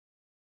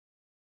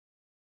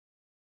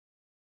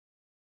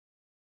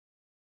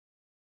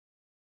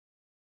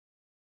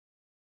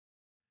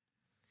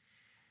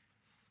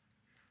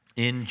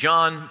In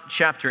John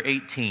chapter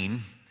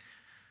 18,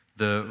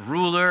 the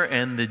ruler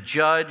and the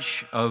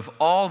judge of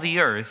all the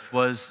earth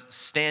was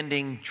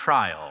standing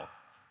trial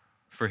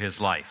for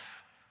his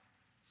life.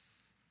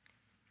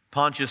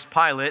 Pontius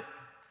Pilate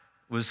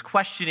was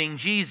questioning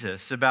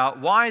Jesus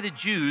about why the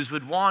Jews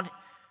would want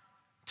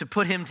to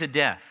put him to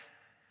death.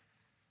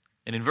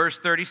 And in verse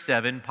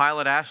 37,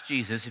 Pilate asked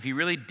Jesus if he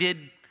really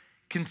did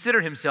consider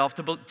himself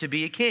to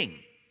be a king.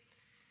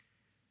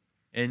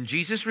 And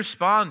Jesus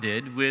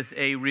responded with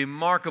a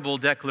remarkable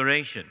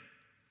declaration.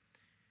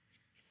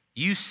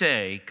 You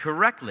say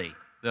correctly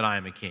that I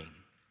am a king.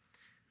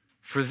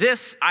 For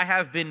this I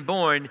have been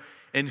born,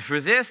 and for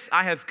this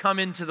I have come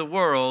into the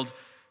world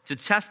to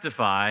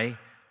testify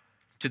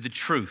to the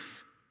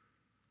truth.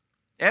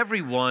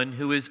 Everyone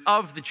who is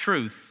of the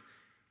truth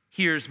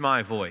hears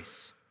my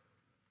voice.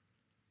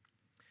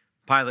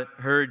 Pilate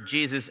heard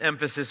Jesus'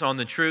 emphasis on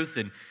the truth,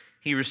 and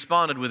he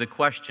responded with a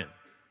question.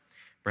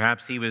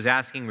 Perhaps he was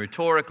asking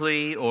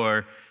rhetorically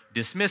or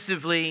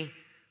dismissively,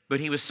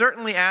 but he was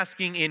certainly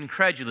asking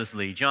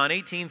incredulously. John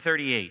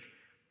 18:38,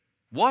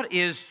 what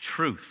is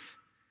truth?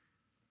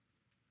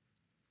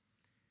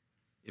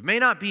 It may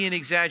not be an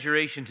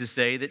exaggeration to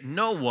say that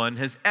no one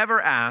has ever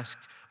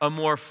asked a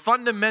more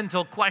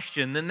fundamental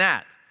question than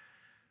that.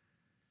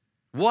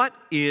 What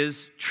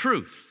is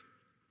truth?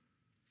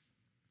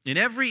 In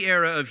every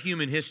era of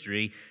human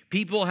history,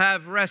 people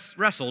have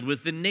wrestled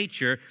with the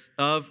nature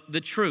of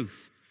the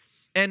truth.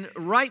 And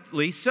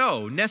rightly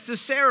so,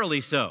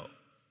 necessarily so.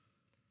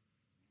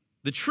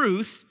 The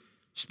truth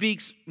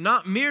speaks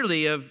not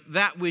merely of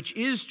that which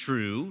is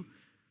true,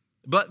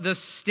 but the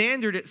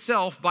standard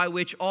itself by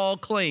which all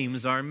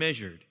claims are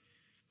measured.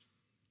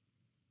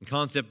 The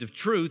concept of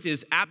truth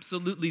is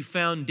absolutely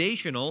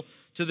foundational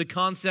to the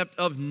concept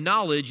of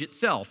knowledge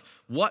itself.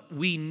 What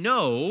we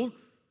know,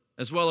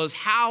 as well as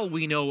how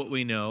we know what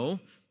we know,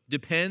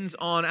 depends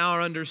on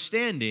our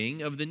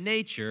understanding of the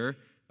nature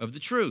of the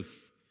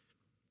truth.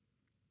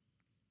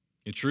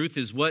 The truth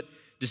is what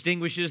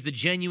distinguishes the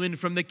genuine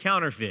from the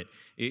counterfeit.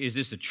 Is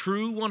this a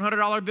true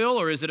 $100 bill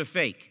or is it a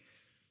fake?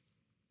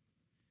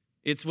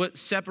 It's what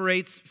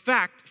separates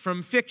fact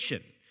from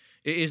fiction.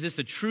 Is this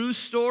a true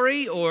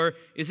story or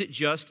is it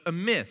just a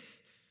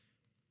myth?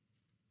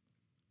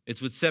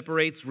 It's what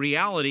separates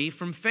reality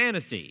from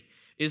fantasy.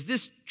 Is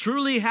this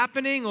truly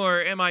happening or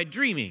am I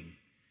dreaming?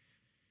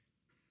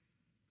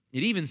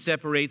 It even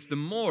separates the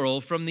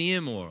moral from the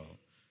immoral.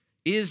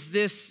 Is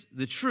this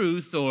the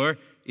truth or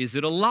is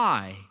it a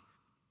lie?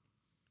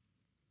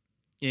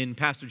 In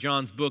Pastor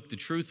John's book, The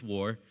Truth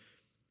War,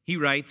 he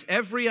writes,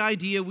 every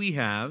idea we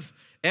have,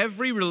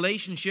 every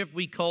relationship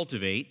we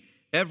cultivate,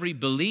 every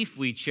belief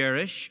we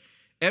cherish,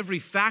 every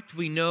fact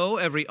we know,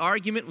 every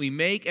argument we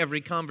make,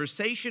 every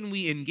conversation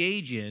we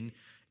engage in,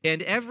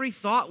 and every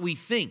thought we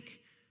think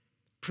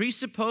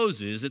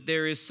presupposes that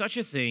there is such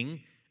a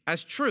thing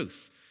as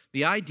truth.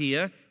 The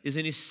idea is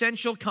an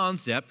essential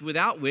concept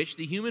without which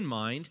the human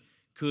mind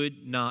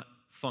could not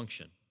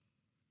function.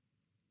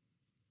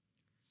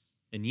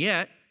 And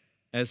yet,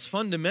 as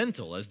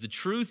fundamental as the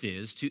truth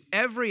is to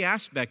every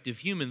aspect of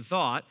human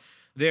thought,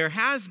 there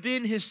has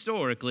been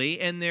historically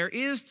and there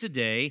is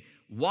today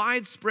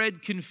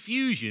widespread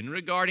confusion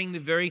regarding the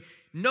very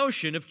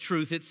notion of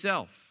truth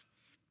itself.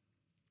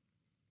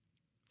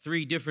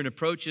 Three different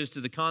approaches to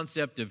the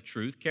concept of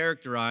truth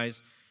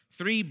characterize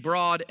three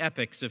broad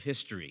epochs of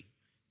history.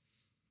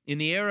 In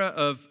the era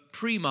of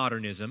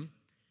pre-modernism,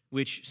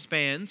 which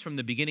spans from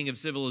the beginning of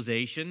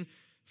civilization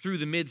through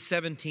the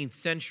mid-17th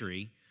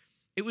century,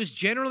 it was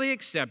generally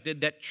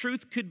accepted that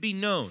truth could be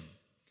known,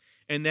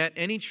 and that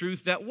any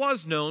truth that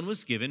was known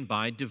was given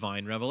by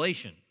divine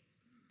revelation.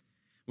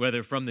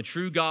 Whether from the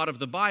true God of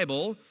the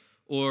Bible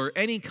or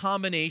any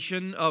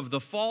combination of the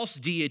false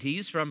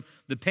deities from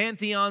the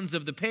pantheons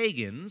of the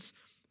pagans,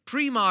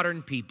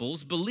 pre-modern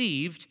peoples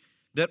believed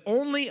that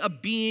only a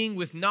being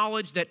with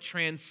knowledge that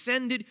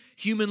transcended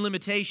human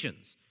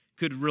limitations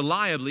could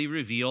reliably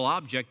reveal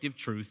objective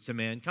truth to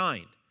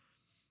mankind.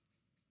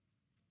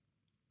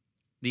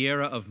 The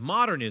era of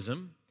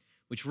modernism,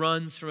 which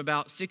runs from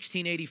about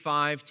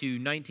 1685 to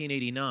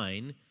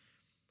 1989,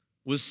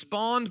 was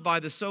spawned by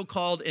the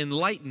so-called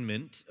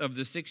Enlightenment of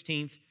the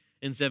 16th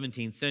and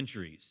 17th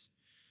centuries.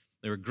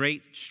 There were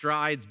great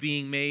strides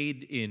being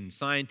made in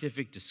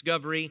scientific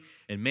discovery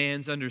and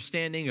man's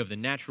understanding of the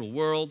natural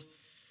world,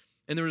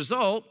 and the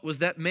result was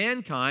that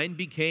mankind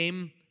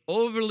became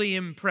overly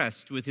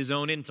impressed with his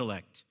own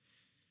intellect.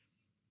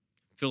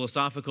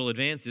 Philosophical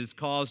advances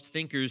caused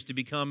thinkers to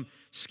become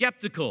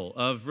skeptical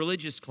of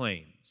religious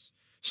claims,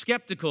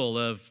 skeptical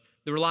of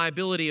the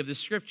reliability of the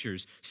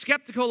Scriptures,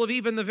 skeptical of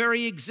even the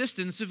very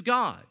existence of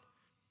God.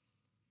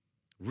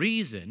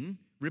 Reason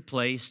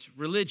replaced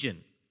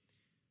religion,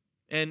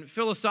 and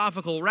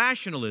philosophical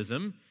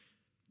rationalism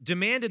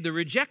demanded the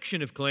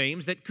rejection of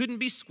claims that couldn't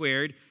be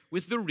squared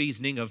with the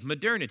reasoning of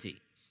modernity.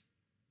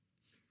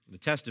 The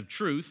test of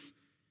truth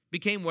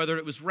became whether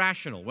it was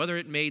rational, whether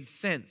it made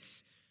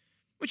sense,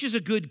 which is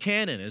a good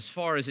canon as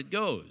far as it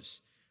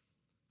goes.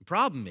 The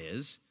problem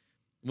is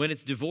when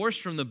it's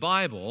divorced from the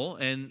Bible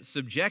and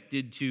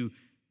subjected to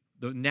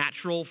the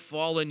natural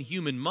fallen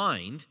human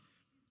mind,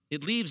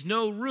 it leaves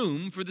no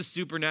room for the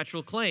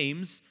supernatural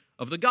claims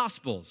of the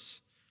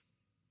Gospels.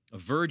 A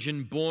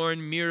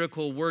virgin-born,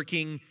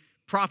 miracle-working,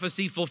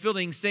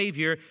 prophecy-fulfilling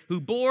Savior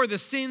who bore the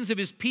sins of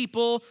his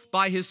people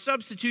by his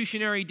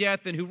substitutionary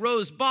death and who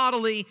rose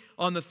bodily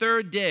on the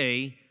third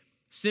day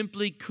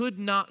simply could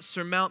not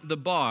surmount the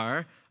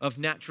bar of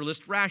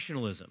naturalist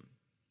rationalism.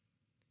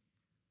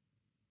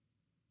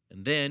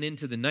 And then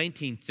into the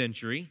 19th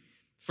century,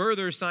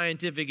 further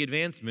scientific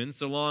advancements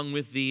along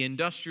with the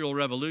Industrial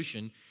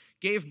Revolution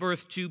gave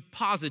birth to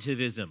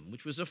positivism,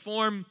 which was a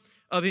form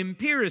of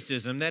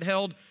empiricism that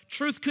held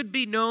truth could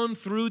be known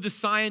through the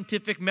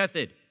scientific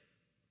method.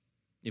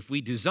 If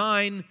we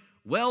design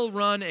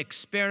well-run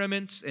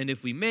experiments and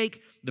if we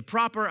make the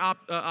proper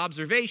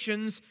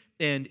observations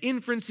and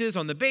inferences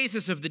on the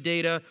basis of the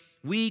data,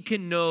 we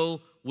can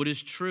know what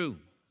is true.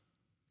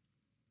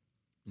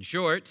 In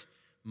short,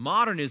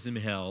 modernism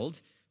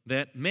held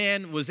that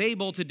man was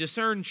able to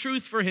discern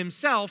truth for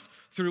himself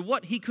through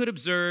what he could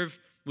observe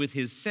with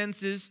his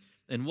senses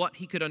and what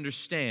he could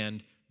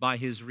understand by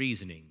his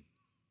reasoning.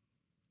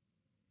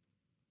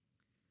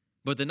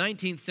 But the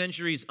 19th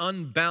century's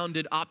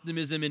unbounded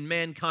optimism in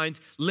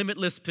mankind's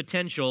limitless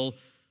potential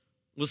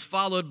was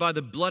followed by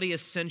the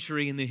bloodiest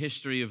century in the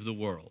history of the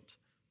world.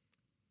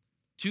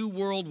 2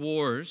 world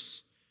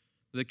wars,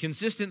 the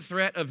consistent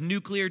threat of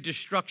nuclear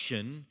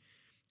destruction,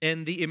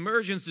 and the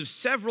emergence of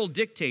several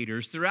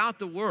dictators throughout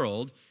the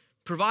world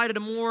provided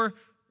a more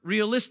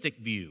realistic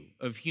view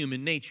of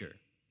human nature.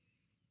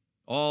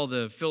 All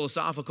the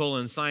philosophical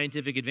and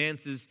scientific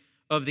advances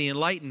of the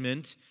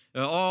Enlightenment,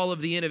 all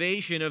of the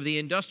innovation of the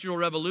Industrial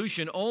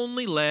Revolution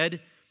only led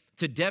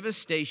to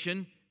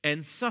devastation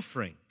and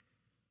suffering.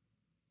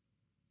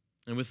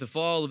 And with the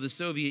fall of the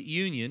Soviet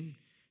Union,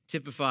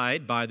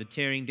 typified by the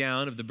tearing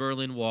down of the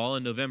Berlin Wall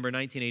in November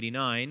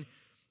 1989,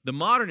 the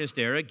modernist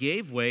era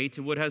gave way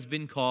to what has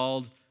been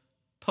called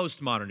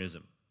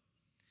postmodernism.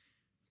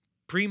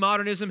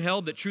 Pre-modernism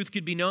held that truth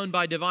could be known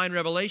by divine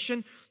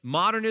revelation.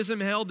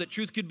 Modernism held that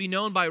truth could be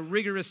known by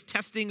rigorous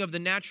testing of the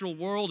natural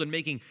world and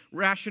making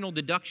rational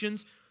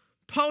deductions.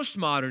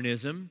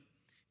 Postmodernism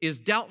is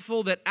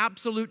doubtful that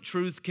absolute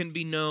truth can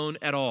be known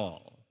at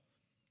all.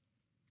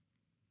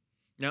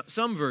 Now,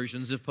 some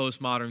versions of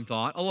postmodern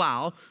thought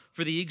allow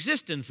for the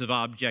existence of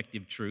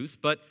objective truth,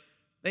 but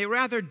they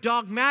rather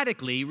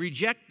dogmatically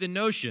reject the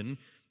notion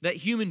that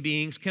human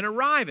beings can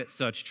arrive at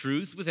such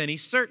truth with any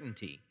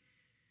certainty.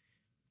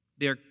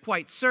 They're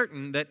quite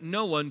certain that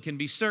no one can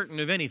be certain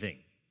of anything.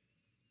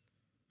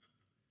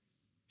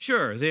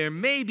 Sure, there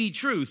may be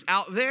truth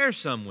out there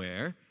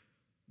somewhere,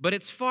 but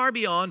it's far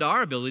beyond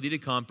our ability to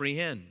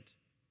comprehend.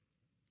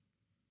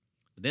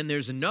 Then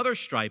there's another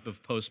stripe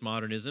of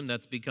postmodernism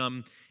that's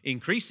become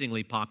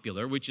increasingly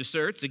popular, which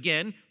asserts,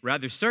 again,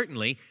 rather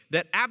certainly,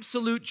 that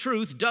absolute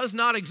truth does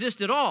not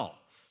exist at all,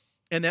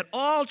 and that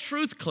all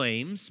truth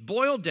claims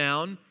boil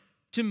down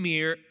to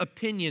mere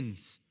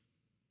opinions.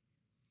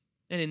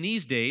 And in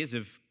these days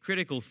of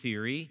critical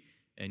theory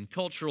and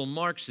cultural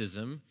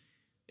Marxism,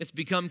 it's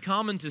become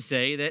common to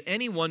say that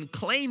anyone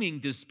claiming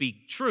to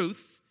speak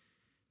truth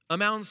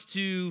amounts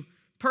to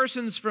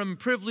persons from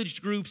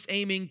privileged groups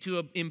aiming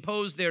to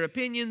impose their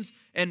opinions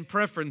and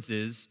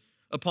preferences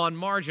upon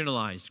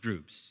marginalized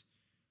groups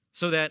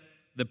so that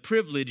the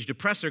privileged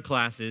oppressor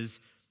classes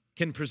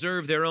can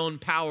preserve their own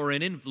power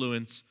and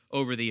influence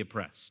over the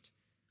oppressed.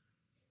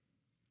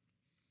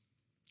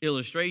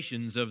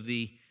 Illustrations of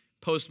the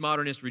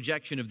postmodernist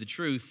rejection of the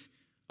truth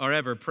are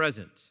ever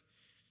present.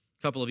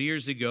 A couple of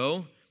years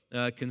ago,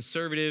 a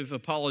conservative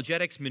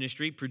apologetics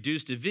ministry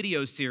produced a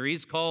video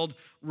series called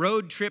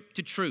Road Trip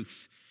to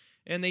Truth.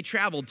 And they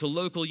traveled to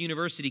local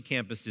university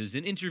campuses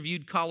and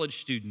interviewed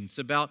college students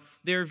about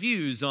their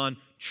views on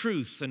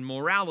truth and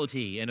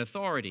morality and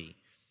authority.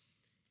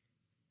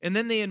 And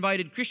then they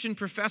invited Christian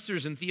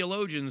professors and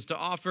theologians to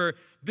offer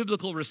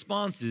biblical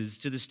responses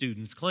to the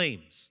students'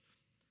 claims.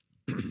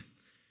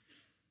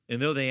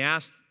 And though they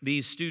asked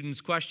these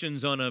students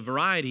questions on a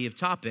variety of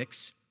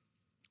topics,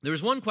 there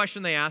was one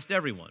question they asked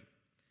everyone: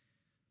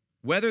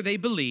 whether they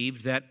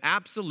believed that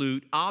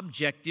absolute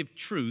objective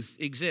truth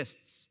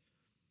exists.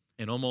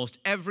 And almost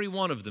every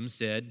one of them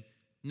said,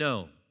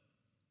 no.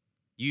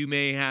 You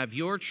may have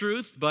your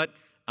truth, but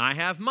I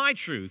have my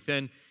truth.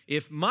 And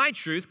if my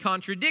truth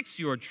contradicts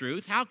your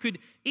truth, how could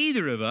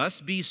either of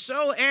us be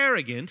so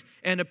arrogant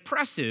and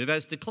oppressive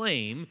as to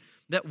claim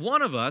that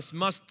one of us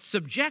must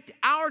subject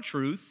our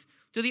truth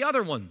to the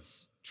other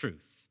one's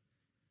truth?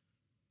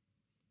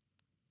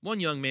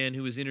 One young man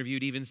who was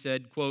interviewed even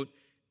said, quote,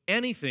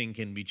 anything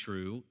can be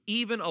true,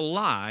 even a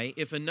lie,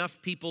 if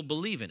enough people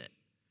believe in it.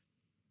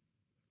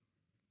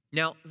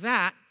 Now,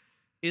 that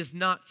is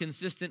not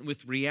consistent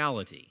with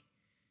reality,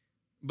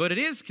 but it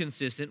is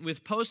consistent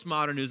with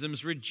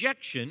postmodernism's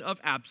rejection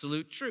of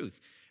absolute truth.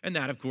 And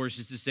that, of course,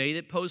 is to say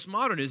that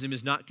postmodernism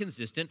is not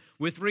consistent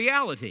with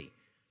reality.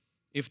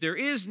 If there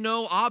is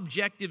no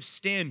objective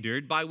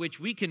standard by which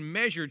we can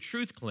measure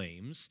truth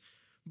claims,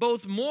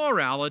 Both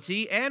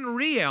morality and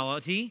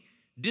reality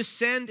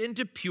descend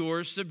into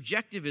pure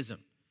subjectivism,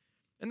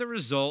 and the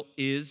result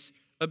is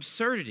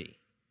absurdity.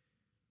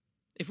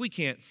 If we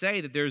can't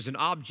say that there's an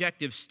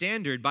objective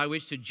standard by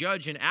which to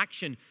judge an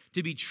action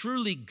to be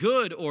truly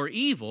good or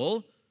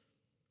evil,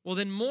 well,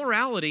 then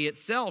morality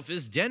itself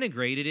is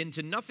denigrated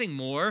into nothing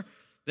more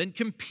than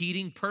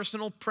competing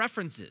personal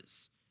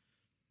preferences.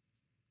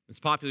 It's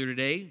popular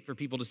today for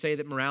people to say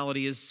that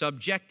morality is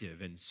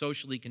subjective and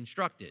socially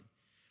constructed.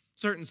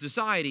 Certain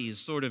societies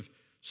sort of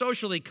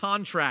socially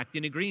contract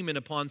in agreement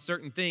upon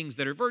certain things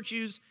that are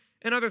virtues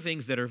and other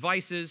things that are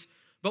vices,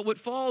 but what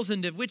falls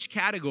into which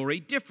category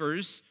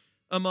differs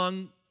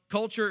among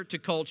culture to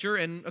culture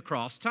and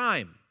across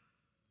time.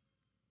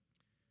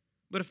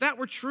 But if that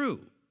were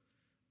true,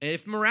 and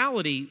if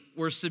morality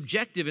were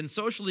subjective and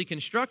socially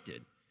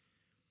constructed,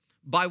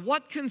 by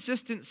what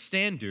consistent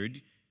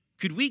standard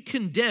could we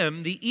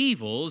condemn the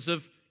evils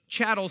of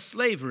chattel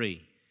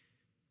slavery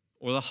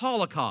or the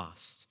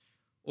Holocaust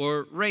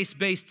or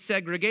race-based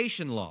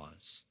segregation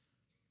laws?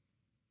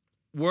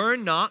 Were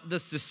not the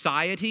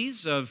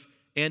societies of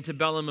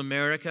antebellum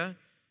America,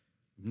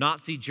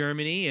 Nazi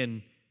Germany,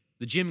 and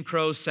the Jim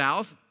Crow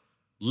South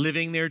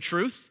living their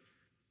truth?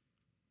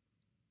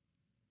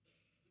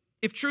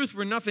 If truth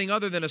were nothing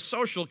other than a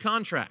social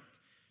contract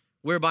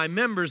whereby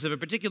members of a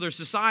particular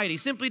society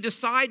simply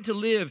decide to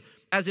live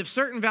as if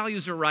certain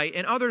values are right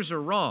and others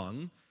are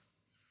wrong,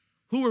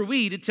 who are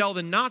we to tell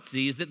the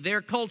Nazis that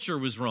their culture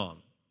was wrong?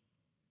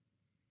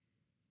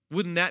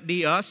 Wouldn't that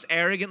be us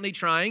arrogantly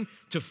trying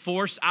to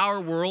force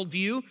our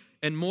worldview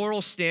and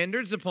moral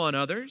standards upon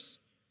others?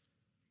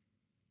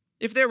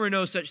 If there were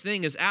no such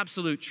thing as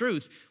absolute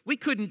truth, we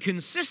couldn't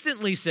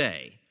consistently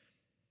say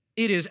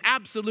it is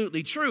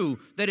absolutely true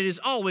that it is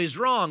always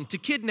wrong to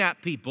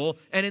kidnap people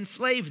and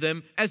enslave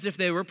them as if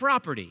they were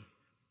property.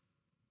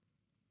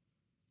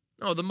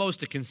 No, the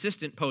most a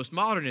consistent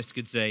postmodernist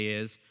could say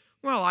is,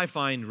 well, I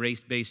find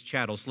race-based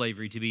chattel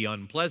slavery to be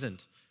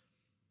unpleasant,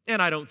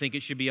 and I don't think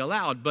it should be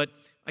allowed, but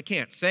I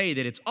can't say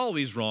that it's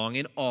always wrong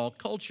in all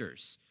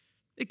cultures.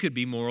 It could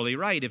be morally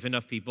right if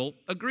enough people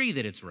agree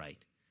that it's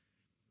right.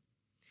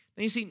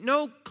 Now, you see,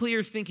 no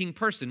clear-thinking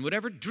person would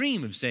ever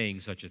dream of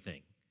saying such a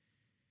thing.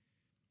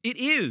 It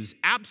is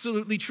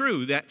absolutely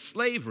true that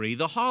slavery,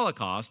 the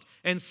Holocaust,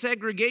 and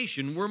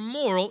segregation were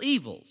moral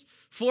evils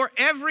for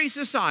every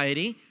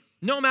society,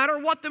 no matter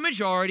what the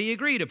majority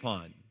agreed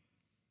upon.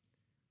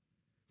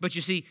 But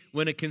you see,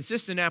 when a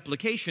consistent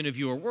application of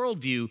your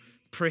worldview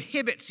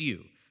prohibits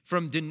you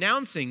from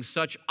denouncing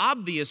such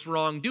obvious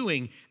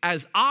wrongdoing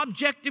as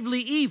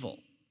objectively evil,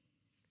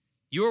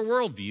 your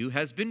worldview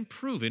has been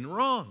proven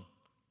wrong.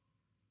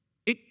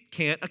 It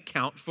can't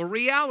account for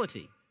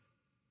reality.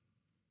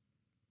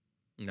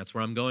 And that's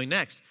where I'm going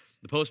next.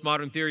 The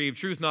postmodern theory of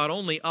truth not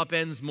only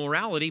upends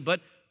morality,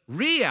 but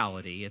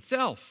reality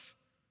itself.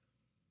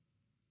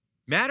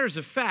 Matters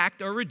of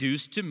fact are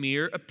reduced to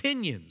mere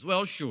opinions.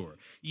 Well, sure,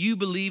 you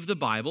believe the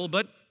Bible,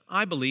 but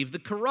I believe the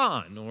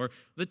Quran or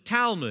the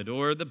Talmud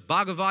or the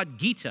Bhagavad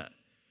Gita.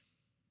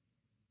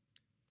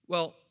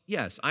 Well,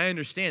 yes, I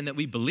understand that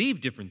we believe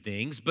different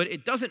things, but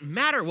it doesn't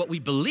matter what we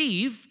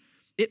believe.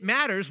 It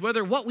matters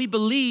whether what we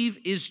believe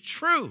is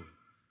true.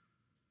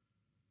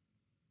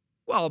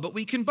 Well, but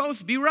we can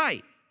both be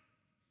right.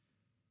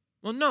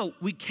 Well, no,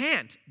 we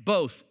can't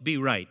both be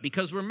right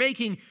because we're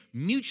making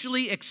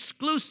mutually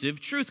exclusive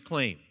truth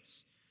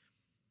claims.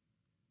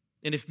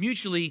 And if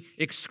mutually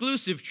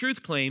exclusive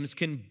truth claims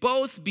can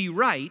both be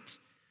right,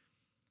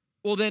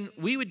 well, then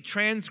we would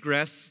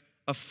transgress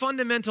a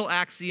fundamental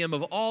axiom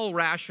of all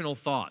rational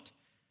thought,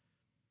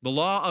 the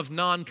law of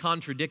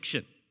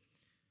non-contradiction,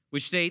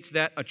 which states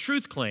that a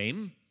truth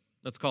claim,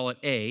 let's call it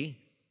A,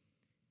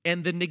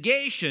 and the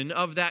negation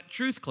of that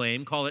truth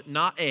claim, call it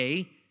not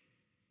A,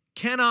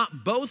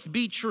 cannot both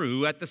be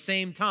true at the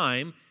same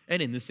time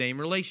and in the same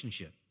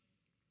relationship.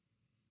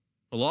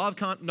 The law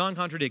of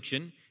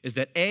non-contradiction is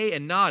that A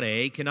and not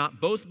A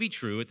cannot both be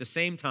true at the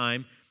same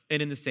time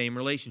and in the same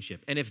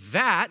relationship. And if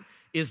that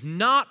is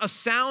not a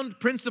sound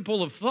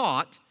principle of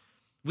thought,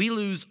 we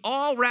lose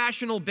all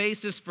rational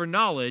basis for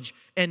knowledge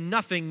and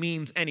nothing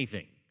means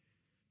anything.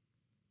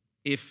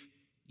 If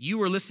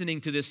you are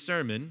listening to this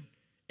sermon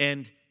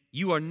and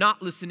you are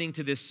not listening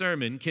to this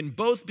sermon can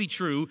both be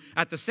true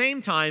at the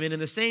same time and in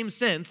the same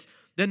sense,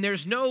 then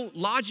there's no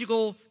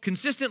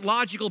consistent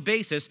logical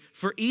basis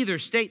for either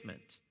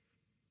statement.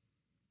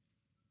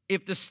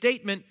 If the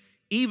statement,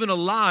 even a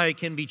lie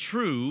can be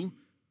true,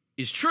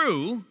 is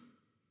true,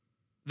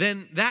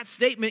 then that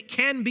statement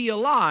can be a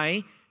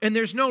lie and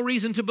there's no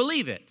reason to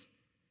believe it.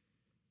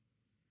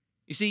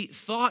 You see,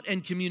 thought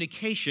and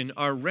communication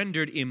are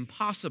rendered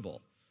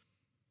impossible.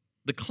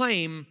 The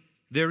claim,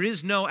 there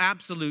is no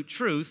absolute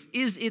truth,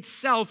 is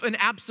itself an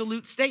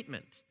absolute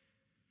statement.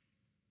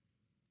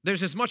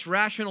 There's as much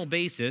rational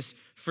basis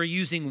for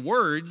using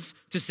words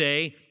to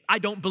say, I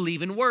don't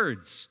believe in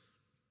words.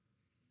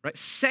 Right?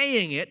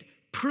 Saying it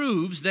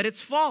proves that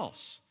it's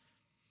false.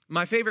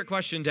 My favorite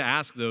question to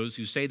ask those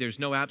who say there's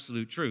no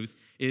absolute truth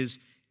is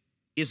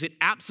it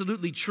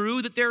absolutely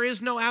true that there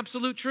is no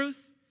absolute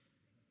truth?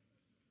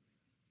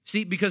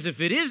 See, because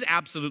if it is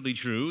absolutely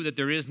true that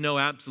there is no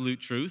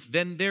absolute truth,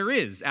 then there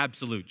is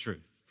absolute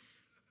truth.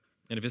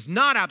 And if it's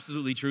not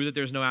absolutely true that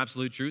there's no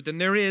absolute truth, then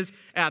there is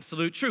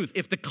absolute truth.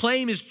 If the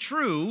claim is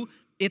true,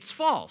 it's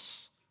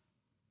false.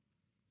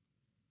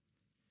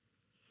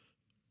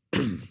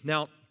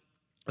 Now,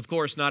 of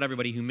course, not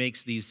everybody who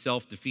makes these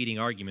self-defeating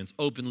arguments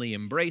openly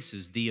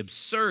embraces the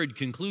absurd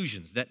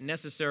conclusions that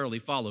necessarily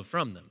follow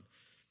from them.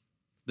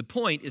 The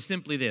point is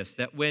simply this,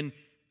 that when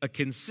a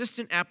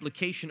consistent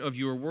application of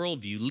your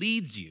worldview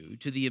leads you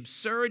to the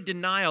absurd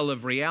denial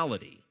of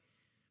reality,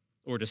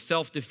 or to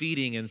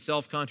self-defeating and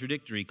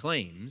self-contradictory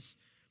claims,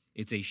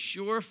 it's a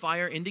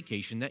surefire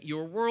indication that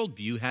your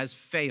worldview has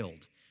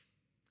failed,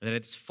 that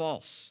it's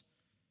false.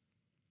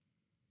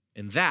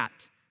 And that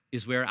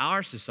is where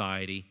our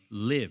society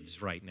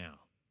lives right now.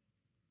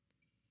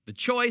 The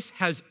choice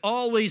has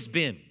always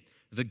been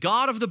the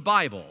God of the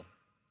Bible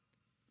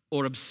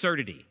or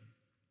absurdity.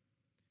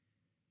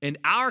 And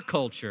our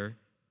culture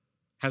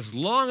has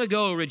long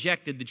ago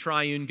rejected the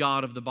triune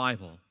God of the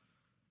Bible,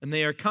 and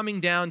they are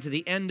coming down to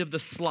the end of the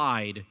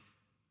slide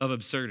of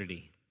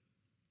absurdity.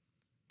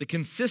 The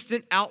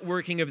consistent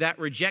outworking of that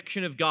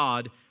rejection of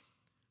God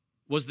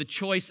was the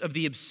choice of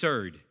the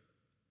absurd,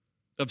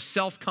 of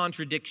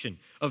self-contradiction,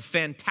 of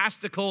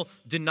fantastical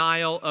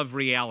denial of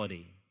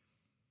reality.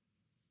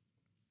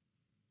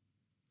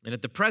 And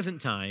at the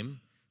present time,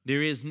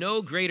 there is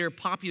no greater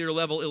popular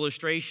level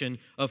illustration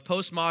of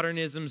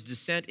postmodernism's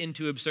descent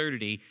into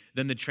absurdity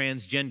than the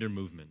transgender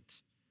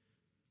movement.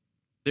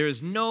 There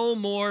is no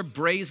more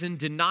brazen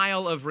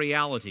denial of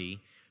reality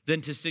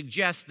than to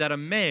suggest that a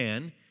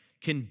man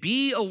can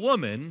be a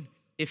woman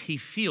if he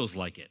feels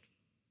like it.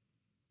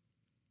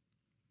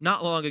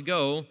 Not long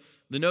ago,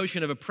 the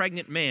notion of a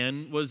pregnant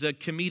man was a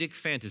comedic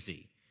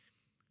fantasy.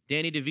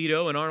 Danny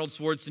DeVito and Arnold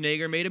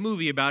Schwarzenegger made a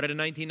movie about it in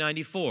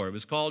 1994. It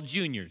was called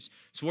Juniors.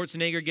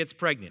 Schwarzenegger gets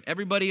pregnant.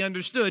 Everybody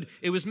understood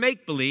it was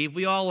make-believe.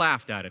 We all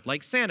laughed at it,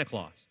 like Santa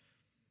Claus.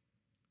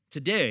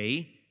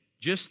 Today,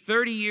 just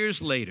 30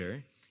 years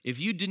later, if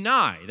you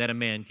deny that a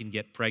man can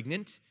get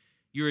pregnant,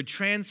 you're a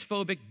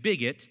transphobic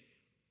bigot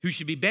who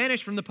should be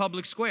banished from the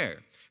public square,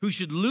 who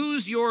should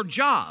lose your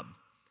job,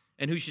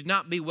 and who should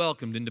not be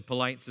welcomed into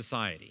polite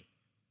society.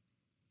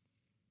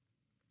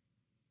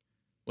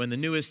 When the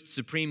newest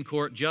Supreme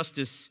Court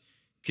Justice,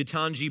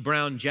 Ketanji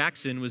Brown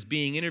Jackson, was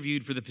being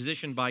interviewed for the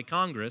position by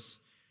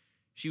Congress,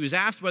 she was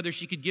asked whether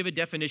she could give a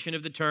definition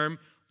of the term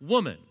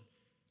woman,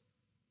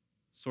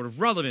 sort of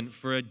relevant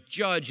for a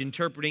judge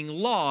interpreting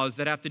laws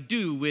that have to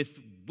do with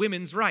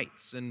women's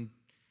rights and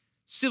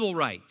civil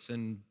rights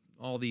and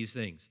all these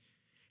things.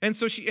 And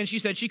so she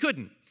said she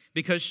couldn't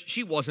because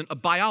she wasn't a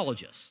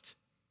biologist.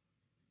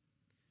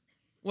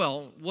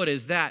 Well, what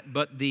is that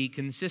but the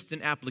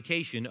consistent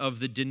application of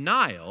the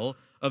denial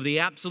of the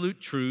absolute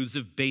truths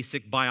of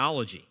basic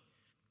biology?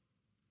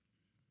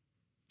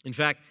 In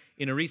fact,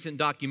 in a recent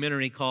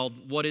documentary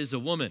called What is a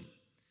Woman?,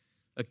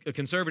 a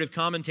conservative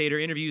commentator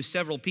interviews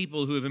several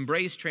people who have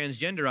embraced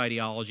transgender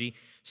ideology,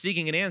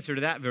 seeking an answer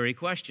to that very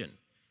question.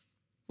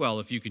 Well,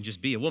 if you can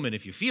just be a woman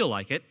if you feel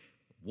like it,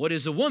 what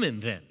is a woman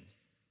then?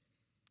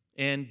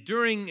 And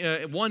during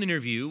one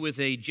interview with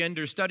a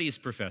gender studies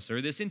professor,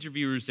 this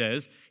interviewer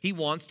says he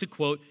wants to,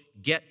 quote,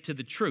 get to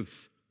the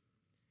truth.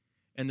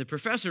 And the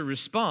professor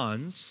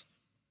responds,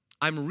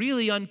 I'm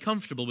really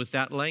uncomfortable with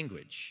that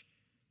language.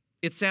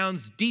 It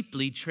sounds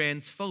deeply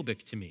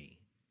transphobic to me.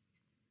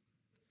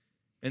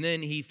 And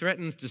then he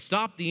threatens to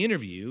stop the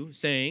interview,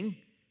 saying,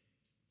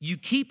 you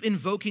keep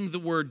invoking the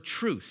word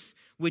truth,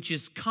 which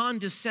is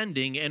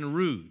condescending and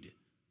rude.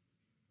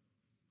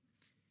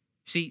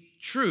 See,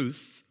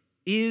 truth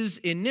is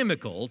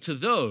inimical to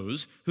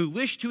those who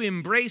wish to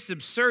embrace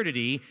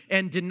absurdity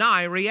and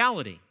deny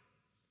reality.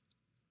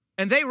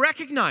 And they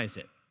recognize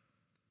it.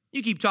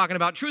 You keep talking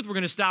about truth, we're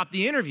going to stop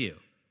the interview.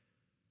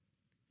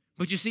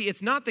 But you see,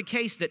 it's not the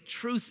case that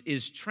truth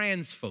is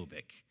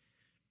transphobic.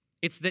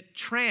 It's that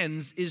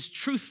trans is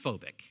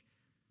truthphobic.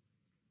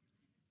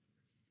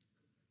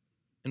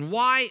 And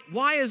why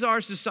is our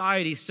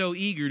society so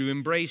eager to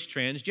embrace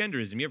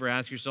transgenderism? You ever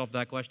ask yourself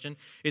that question?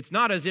 It's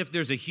not as if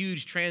there's a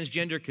huge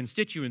transgender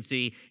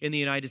constituency in the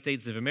United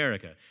States of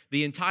America.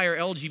 The entire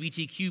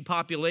LGBTQ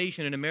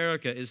population in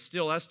America is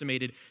still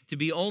estimated to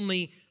be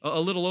only a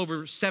little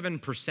over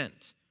 7%.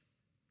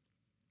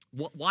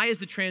 Why is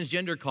the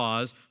transgender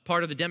cause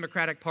part of the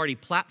Democratic Party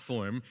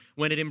platform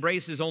when it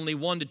embraces only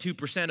 1% to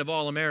 2% of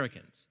all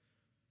Americans?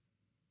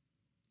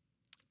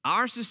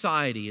 Our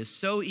society is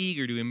so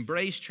eager to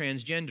embrace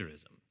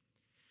transgenderism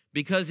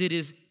because it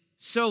is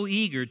so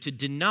eager to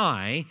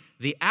deny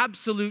the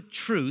absolute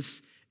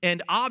truth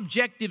and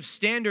objective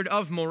standard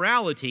of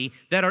morality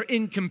that are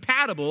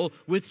incompatible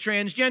with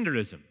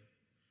transgenderism,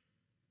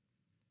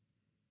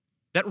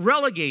 that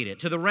relegate it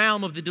to the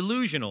realm of the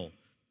delusional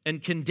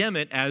and condemn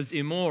it as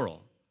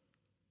immoral.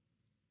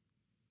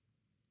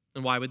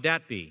 And why would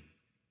that be?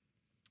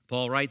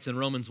 Paul writes in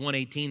Romans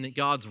 1:18 that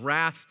God's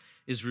wrath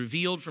is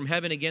revealed from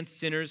heaven against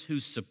sinners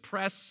who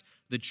suppress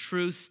the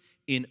truth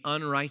in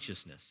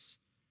unrighteousness.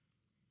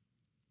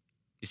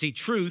 You see,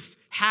 truth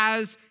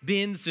has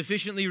been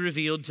sufficiently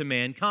revealed to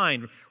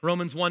mankind.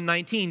 Romans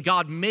 1:19,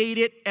 God made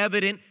it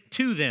evident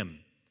to them.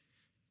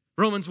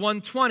 Romans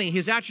 1:20,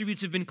 his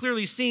attributes have been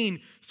clearly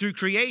seen through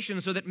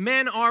creation so that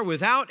men are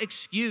without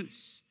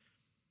excuse.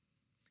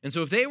 And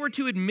so if they were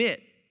to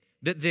admit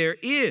that there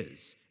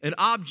is an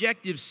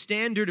objective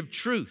standard of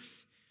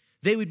truth,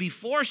 they would be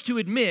forced to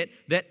admit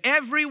that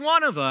every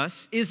one of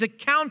us is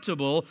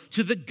accountable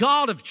to the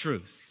God of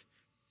truth,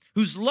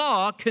 whose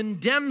law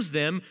condemns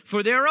them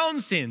for their own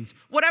sins,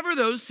 whatever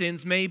those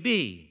sins may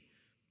be.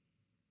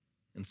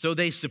 And so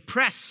they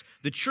suppress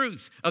the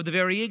truth of the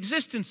very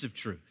existence of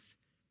truth.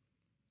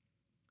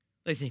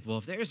 They think, well,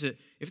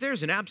 if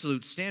there's an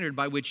absolute standard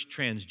by which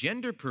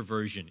transgender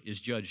perversion is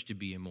judged to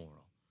be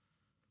immoral,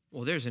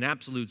 well, there's an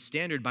absolute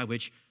standard by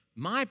which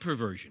my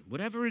perversion,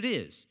 whatever it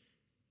is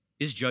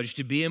judged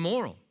to be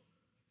immoral.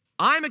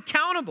 I'm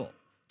accountable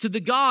to the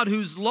God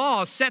whose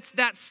law sets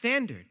that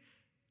standard.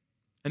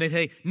 And they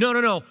say,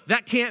 no,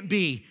 that can't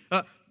be.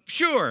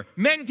 Sure,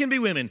 men can be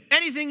women,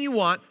 anything you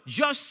want,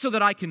 just so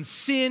that I can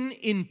sin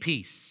in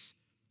peace,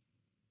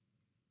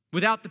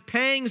 without the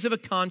pangs of a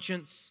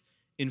conscience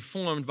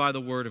informed by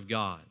the Word of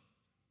God.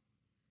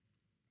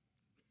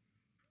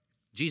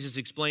 Jesus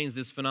explains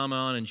this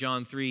phenomenon in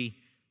John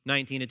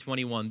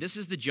 3:19-21. This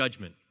is the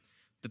judgment,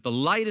 that the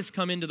light has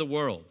come into the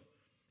world,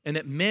 and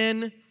that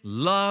men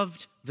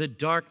loved the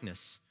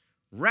darkness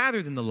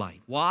rather than the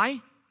light.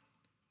 Why?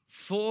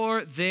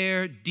 For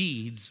their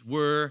deeds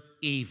were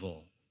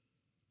evil.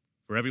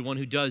 For everyone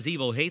who does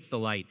evil hates the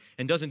light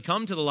and doesn't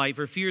come to the light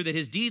for fear that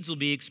his deeds will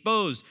be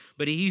exposed.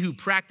 But he who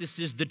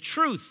practices the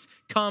truth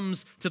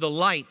comes to the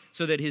light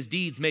so that his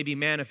deeds may be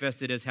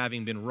manifested as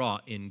having been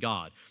wrought in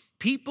God.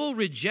 People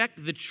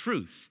reject the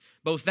truth,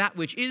 both that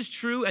which is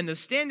true and the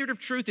standard of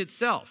truth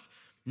itself,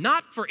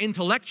 not for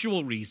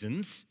intellectual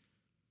reasons,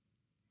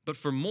 but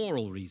for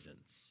moral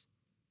reasons.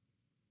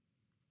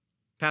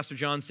 Pastor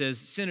John says,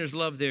 sinners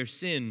love their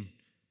sin,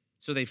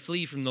 so they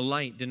flee from the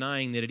light,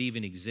 denying that it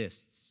even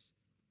exists.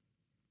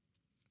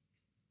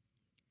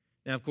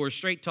 Now, of course,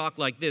 straight talk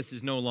like this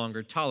is no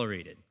longer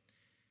tolerated.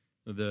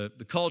 The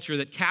culture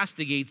that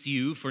castigates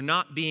you for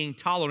not being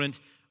tolerant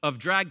of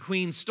drag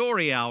queen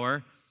story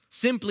hour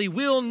simply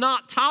will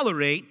not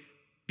tolerate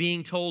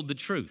being told the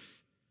truth.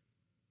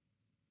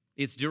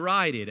 It's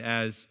derided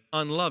as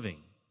unloving.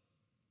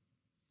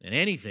 And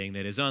anything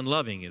that is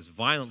unloving is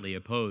violently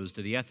opposed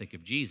to the ethic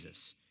of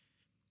Jesus,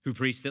 who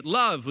preached that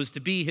love was to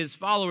be his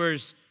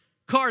followers'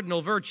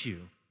 cardinal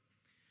virtue.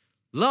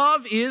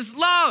 Love is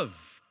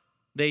love,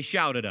 they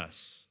shouted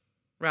us,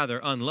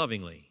 rather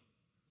unlovingly.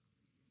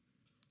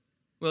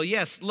 Well,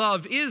 yes,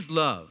 love is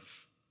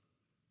love.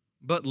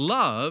 But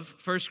love,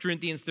 1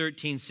 Corinthians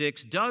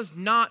 13:6, does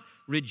not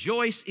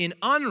rejoice in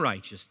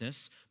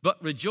unrighteousness,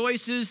 but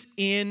rejoices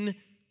in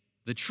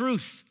the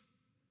truth.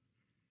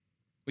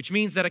 Which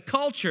means that a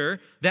culture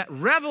that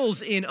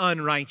revels in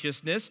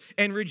unrighteousness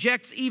and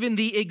rejects even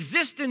the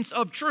existence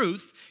of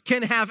truth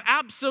can have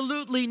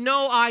absolutely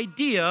no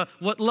idea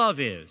what love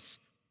is.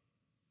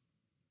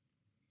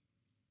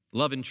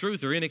 Love and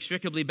truth are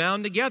inextricably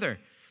bound together.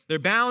 They're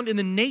bound in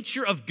the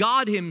nature of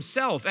God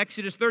himself.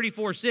 Exodus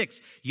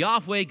 34:6,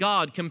 Yahweh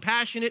God,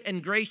 compassionate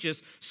and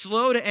gracious,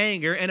 slow to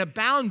anger, and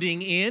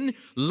abounding in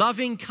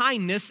loving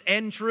kindness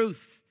and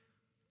truth.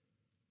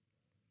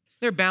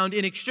 They're bound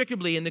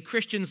inextricably in the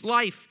Christian's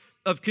life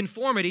of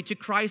conformity to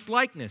Christ's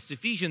likeness.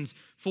 Ephesians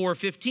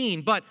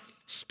 4:15, but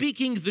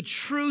speaking the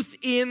truth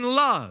in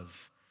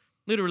love,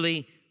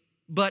 literally,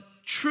 but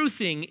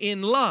truthing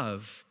in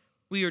love,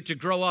 we are to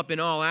grow up in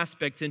all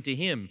aspects into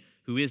him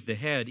who is the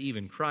head,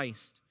 even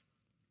Christ.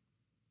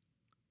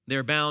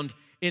 They're bound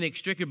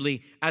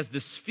inextricably as the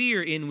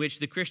sphere in which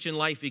the Christian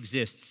life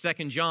exists.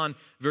 2 John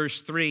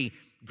verse 3,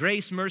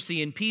 grace,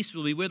 mercy, and peace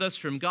will be with us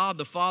from God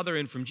the Father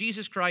and from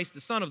Jesus Christ, the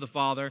Son of the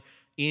Father,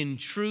 in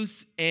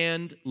truth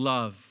and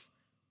love.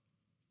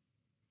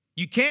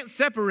 You can't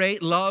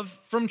separate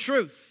love from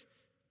truth.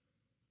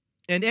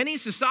 And any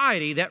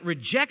society that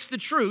rejects the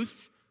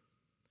truth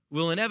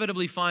will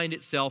inevitably find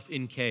itself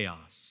in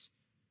chaos.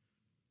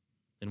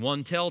 And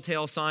one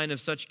telltale sign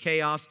of such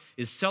chaos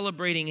is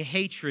celebrating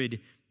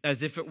hatred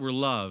as if it were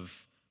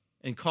love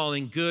and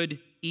calling good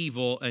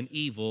evil and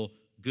evil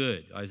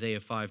good. Isaiah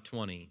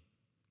 5:20.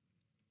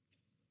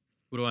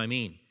 What do I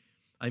mean?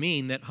 I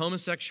mean that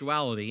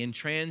homosexuality and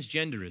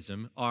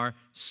transgenderism are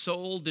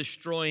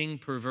soul-destroying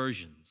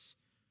perversions.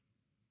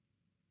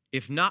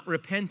 If not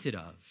repented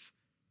of,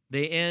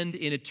 they end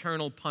in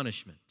eternal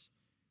punishment.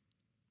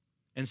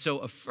 And so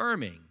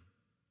affirming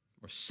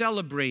or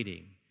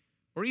celebrating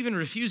or even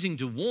refusing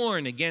to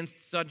warn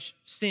against such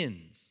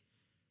sins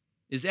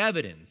is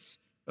evidence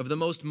of the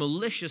most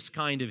malicious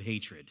kind of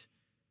hatred,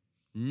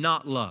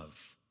 not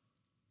love.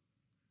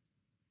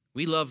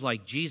 We love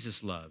like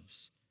Jesus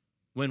loves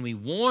when we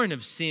warn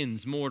of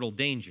sin's mortal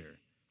danger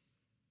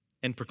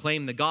and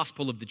proclaim the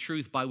gospel of the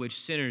truth by which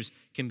sinners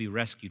can be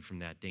rescued from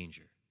that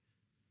danger.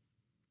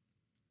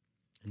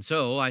 And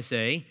so I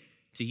say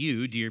to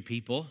you, dear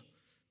people,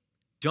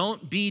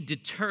 don't be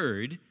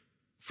deterred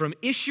from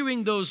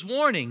issuing those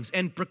warnings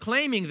and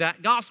proclaiming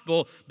that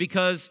gospel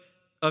because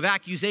of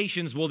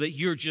accusations, well, that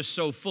you're just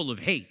so full of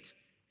hate.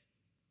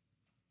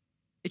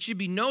 It should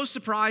be no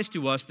surprise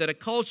to us that a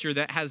culture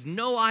that has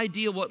no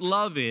idea what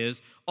love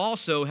is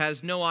also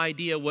has no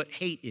idea what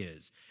hate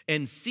is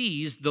and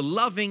sees the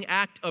loving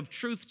act of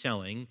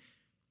truth-telling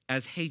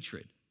as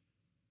hatred.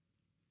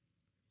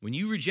 When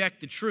you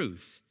reject the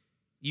truth,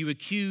 you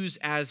accuse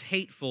as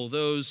hateful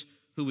those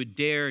who would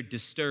dare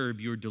disturb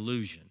your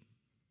delusion.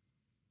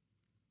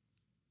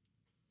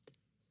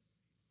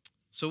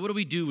 So what do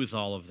we do with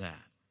all of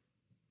that?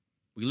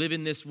 We live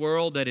in this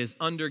world that is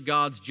under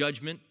God's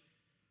judgment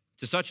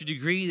to such a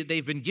degree that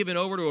they've been given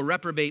over to a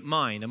reprobate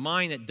mind, a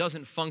mind that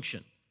doesn't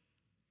function,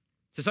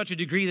 to such a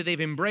degree that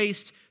they've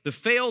embraced the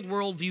failed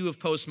worldview of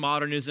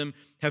postmodernism,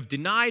 have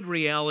denied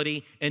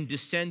reality, and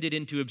descended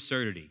into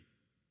absurdity.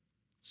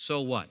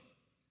 So what?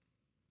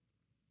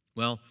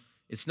 Well,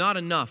 it's not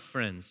enough,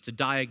 friends, to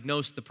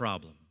diagnose the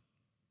problem.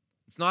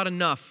 It's not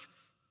enough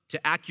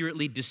to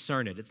accurately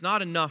discern it. It's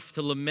not enough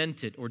to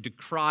lament it or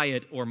decry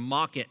it or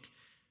mock it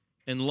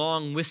and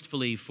long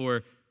wistfully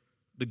for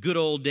the good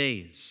old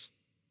days.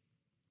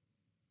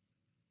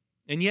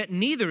 And yet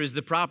neither is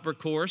the proper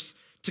course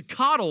to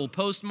coddle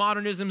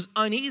postmodernism's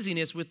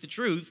uneasiness with the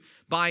truth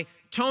by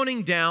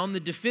toning down the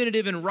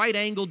definitive and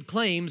right-angled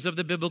claims of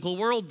the biblical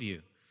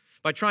worldview,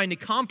 by trying to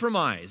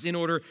compromise in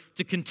order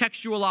to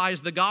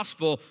contextualize the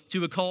gospel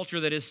to a culture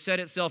that has set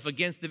itself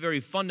against the very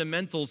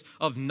fundamentals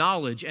of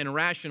knowledge and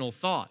rational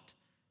thought.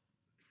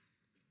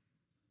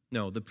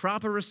 No, the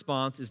proper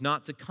response is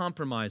not to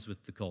compromise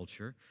with the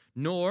culture,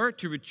 nor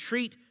to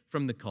retreat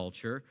from the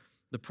culture.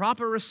 The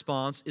proper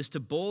response is to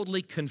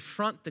boldly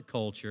confront the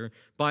culture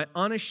by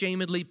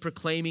unashamedly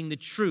proclaiming the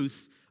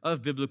truth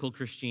of biblical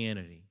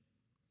Christianity.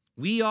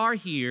 We are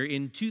here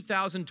in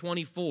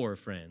 2024,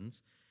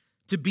 friends,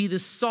 to be the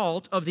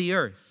salt of the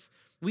earth.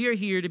 We are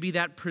here to be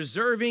that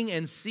preserving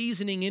and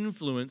seasoning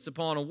influence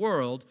upon a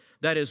world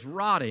that is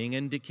rotting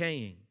and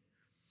decaying.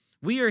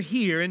 We are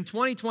here in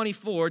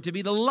 2024 to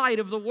be the light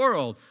of the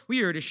world.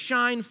 We are to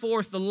shine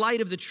forth the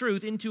light of the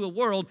truth into a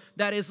world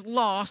that is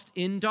lost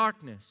in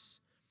darkness.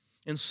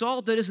 And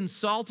salt that isn't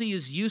salty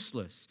is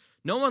useless.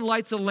 No one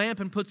lights a lamp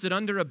and puts it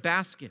under a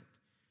basket.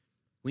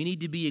 We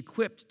need to be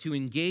equipped to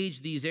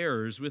engage these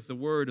errors with the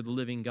word of the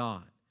living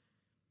God.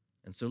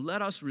 And so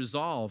let us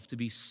resolve to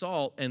be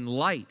salt and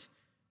light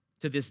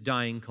to this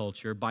dying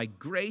culture by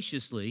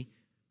graciously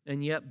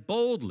and yet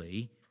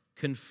boldly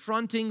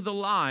confronting the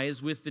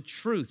lies with the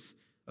truth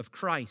of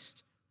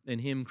Christ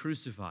and Him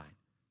crucified.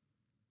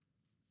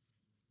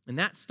 And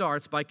that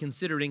starts by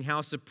considering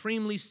how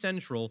supremely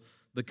central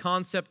the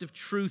concept of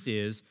truth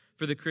is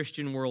for the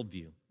Christian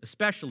worldview,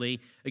 especially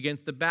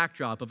against the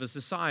backdrop of a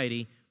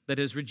society that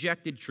has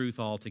rejected truth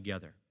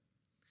altogether.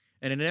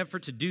 And in an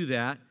effort to do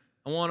that,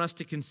 I want us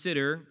to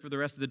consider, for the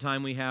rest of the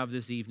time we have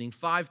this evening,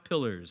 5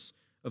 pillars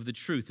of the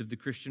truth of the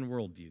Christian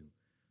worldview.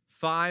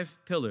 5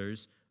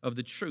 pillars of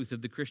the truth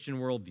of the Christian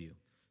worldview,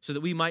 so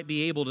that we might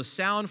be able to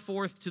sound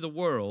forth to the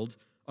world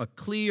a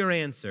clear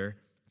answer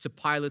to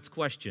Pilate's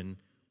question,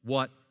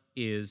 what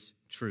is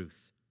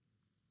truth?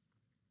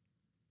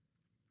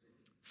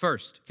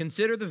 First,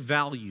 consider the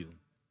value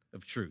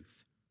of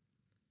truth.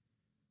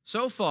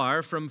 So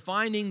far from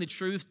finding the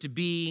truth to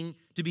be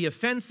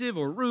offensive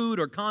or rude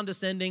or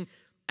condescending,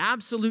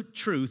 absolute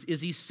truth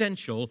is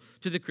essential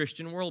to the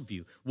Christian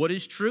worldview. What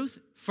is truth?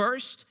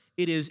 First,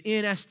 it is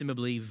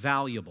inestimably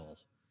valuable.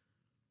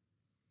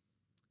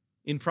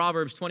 In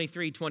Proverbs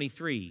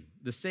 23:23,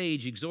 the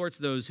sage exhorts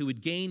those who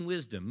would gain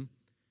wisdom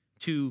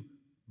to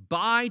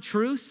buy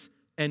truth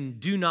and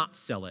do not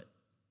sell it.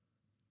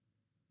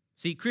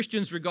 See,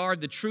 Christians regard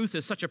the truth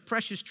as such a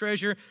precious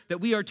treasure that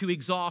we are to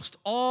exhaust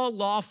all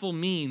lawful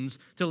means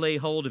to lay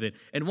hold of it.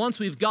 And once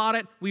we've got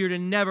it, we are to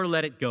never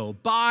let it go.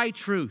 Buy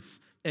truth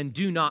and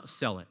do not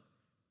sell it.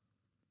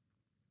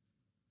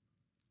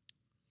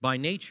 By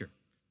nature,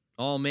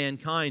 all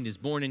mankind is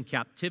born in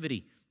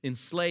captivity,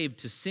 enslaved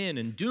to sin,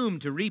 and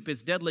doomed to reap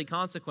its deadly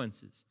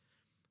consequences.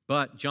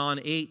 But John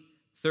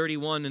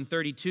 8:31 and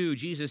 32,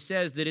 Jesus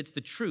says that it's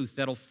the truth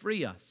that'll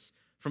free us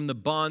from the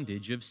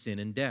bondage of sin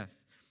and death.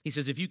 He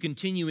says, if you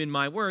continue in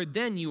my word,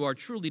 then you are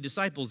truly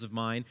disciples of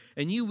mine,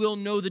 and you will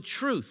know the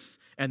truth,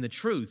 and the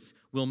truth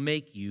will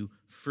make you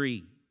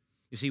free.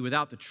 You see,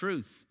 without the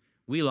truth,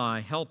 we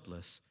lie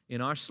helpless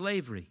in our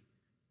slavery.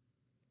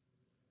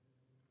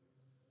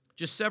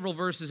 Just several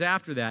verses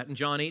after that, in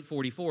John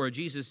 8:44,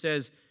 Jesus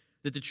says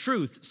that the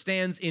truth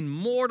stands in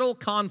mortal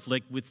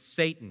conflict with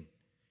Satan.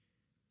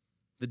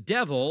 The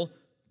devil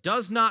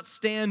does not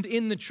stand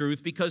in the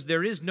truth because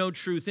there is no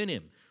truth in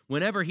him.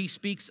 Whenever he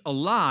speaks a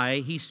lie,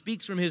 he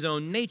speaks from his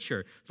own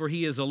nature, for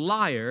he is a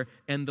liar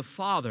and the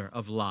father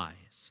of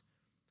lies.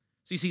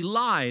 So you see,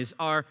 lies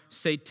are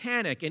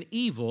satanic and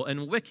evil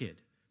and wicked.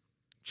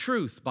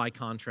 Truth, by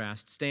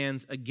contrast,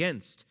 stands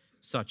against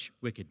such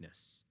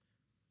wickedness.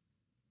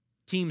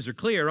 Teams are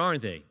clear,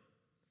 aren't they?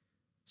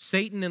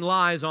 Satan and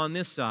lies on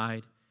this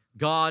side,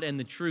 God and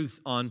the truth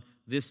on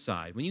this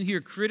side. When you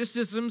hear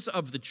criticisms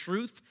of the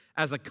truth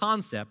as a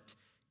concept,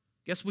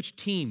 Guess which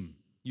team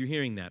you're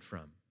hearing that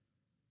from?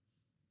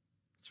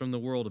 It's from the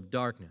world of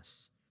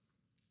darkness.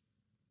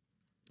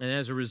 And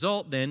as a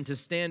result, then, to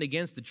stand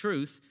against the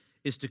truth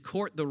is to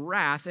court the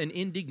wrath and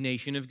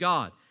indignation of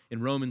God.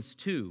 In Romans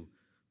 2,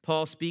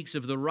 Paul speaks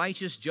of the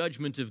righteous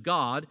judgment of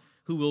God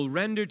who will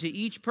render to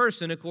each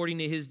person according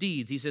to his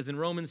deeds. He says in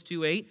Romans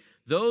 2:8,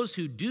 those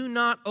who do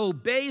not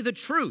obey the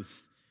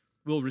truth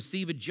will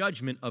receive a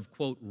judgment of,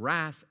 quote,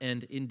 wrath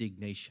and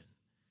indignation.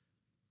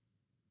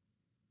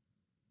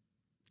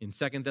 In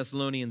 2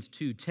 Thessalonians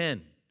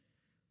 2:10,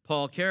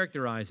 Paul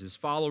characterizes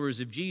followers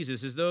of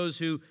Jesus as those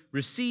who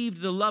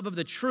received the love of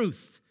the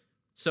truth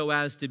so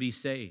as to be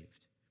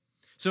saved.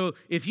 So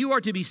if you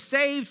are to be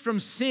saved from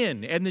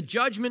sin and the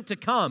judgment to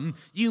come,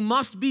 you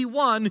must be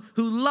one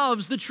who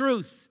loves the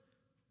truth.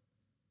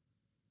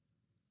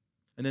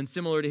 And then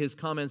similar to his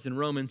comments in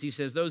Romans, he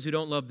says, those who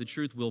don't love the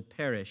truth will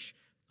perish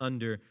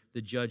under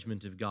the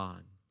judgment of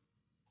God.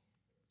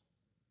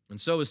 And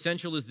so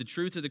essential is the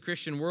truth of the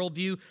Christian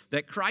worldview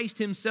that Christ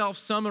himself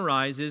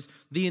summarizes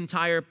the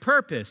entire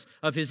purpose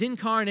of his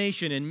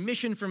incarnation and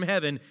mission from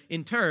heaven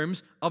in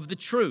terms of the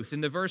truth. In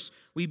the verse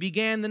we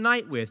began the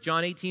night with,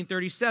 John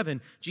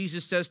 18:37,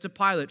 Jesus says to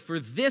Pilate, for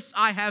this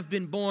I have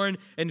been born,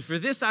 and for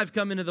this I've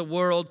come into the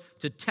world,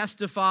 to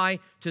testify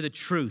to the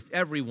truth.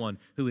 Everyone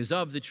who is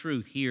of the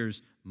truth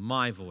hears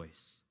my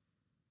voice.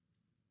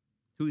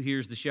 Who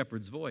hears the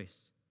shepherd's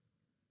voice?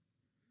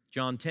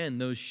 John 10,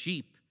 those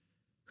sheep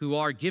who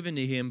are given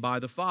to him by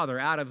the Father,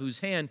 out of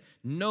whose hand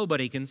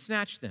nobody can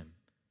snatch them.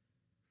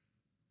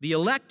 The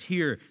elect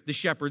hear the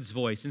shepherd's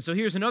voice. And so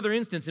here's another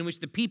instance in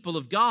which the people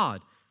of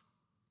God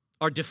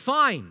are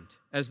defined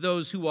as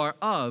those who are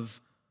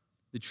of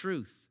the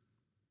truth.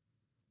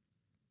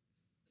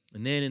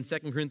 And then in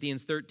 2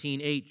 Corinthians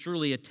 13:8,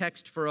 truly a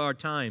text for our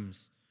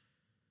times,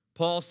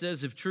 Paul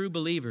says of true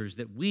believers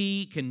that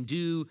we can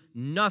do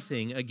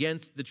nothing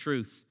against the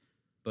truth,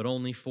 but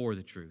only for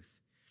the truth.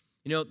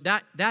 You know,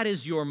 that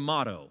is your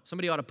motto.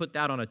 Somebody ought to put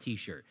that on a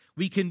t-shirt.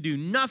 We can do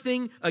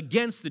nothing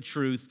against the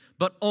truth,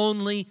 but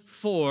only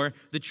for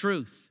the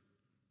truth.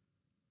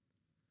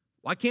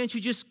 Why can't you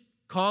just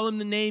call him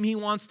the name he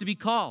wants to be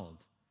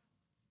called?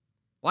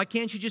 Why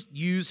can't you just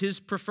use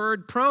his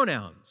preferred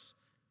pronouns?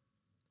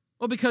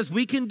 Well, because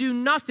we can do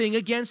nothing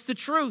against the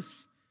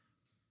truth.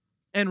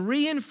 And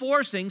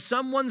reinforcing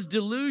someone's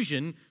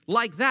delusion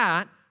like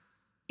that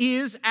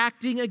is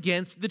acting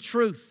against the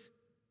truth.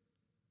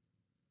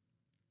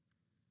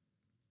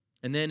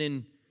 And then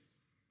in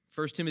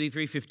 1 Timothy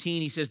 3:15,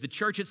 he says, the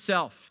church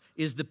itself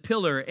is the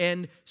pillar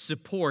and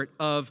support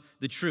of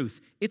the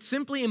truth. It's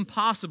simply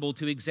impossible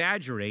to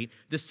exaggerate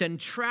the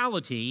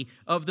centrality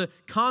of the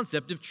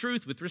concept of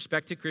truth with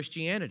respect to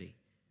Christianity.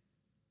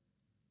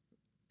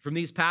 From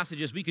these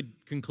passages, we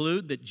could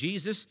conclude that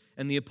Jesus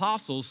and the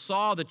apostles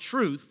saw the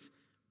truth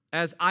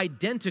as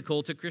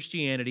identical to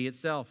Christianity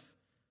itself.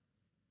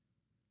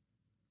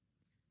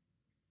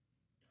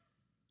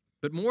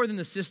 But more than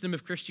the system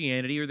of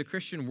Christianity or the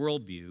Christian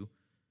worldview,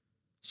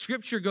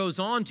 Scripture goes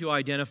on to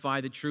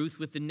identify the truth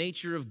with the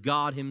nature of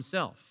God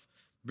himself.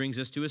 Brings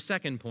us to a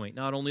second point,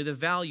 not only the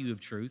value of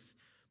truth,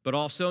 but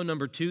also,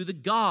 number two, the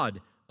God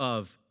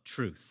of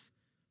truth.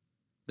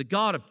 The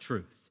God of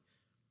truth.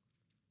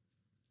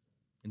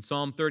 In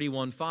Psalm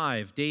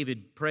 31:5,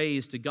 David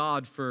prays to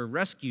God for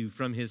rescue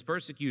from his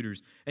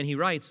persecutors, and he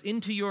writes,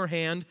 into your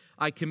hand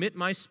I commit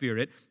my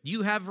spirit.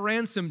 You have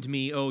ransomed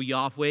me, O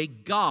Yahweh,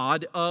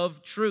 God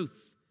of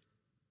truth.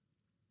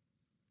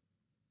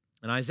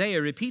 And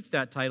Isaiah repeats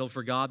that title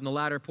for God in the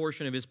latter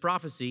portion of his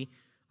prophecy,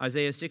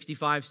 Isaiah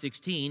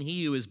 65:16,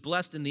 he who is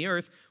blessed in the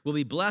earth will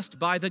be blessed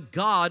by the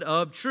God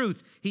of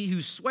truth. He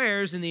who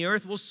swears in the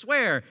earth will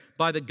swear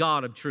by the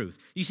God of truth.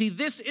 You see,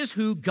 this is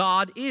who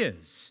God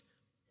is.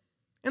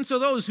 And so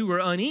those who are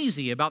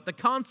uneasy about the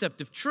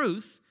concept of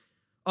truth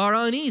are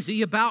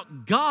uneasy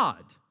about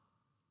God.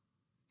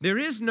 There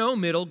is no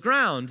middle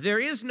ground. There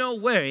is no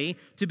way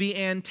to be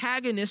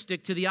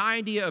antagonistic to the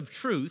idea of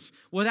truth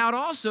without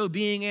also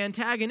being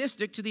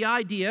antagonistic to the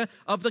idea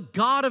of the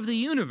God of the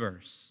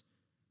universe.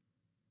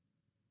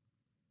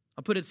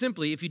 I'll put it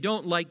simply, if you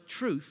don't like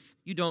truth,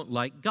 you don't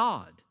like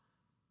God.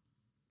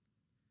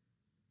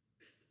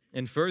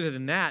 And further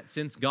than that,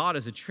 since God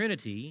is a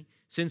Trinity,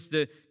 since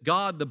the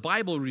God the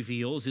Bible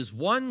reveals is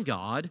one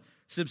God,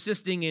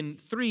 subsisting in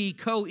three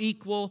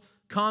co-equal,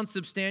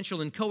 consubstantial,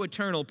 and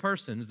co-eternal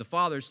persons, the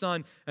Father,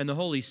 Son, and the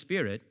Holy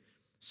Spirit,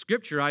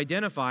 Scripture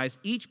identifies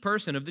each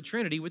person of the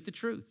Trinity with the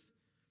truth.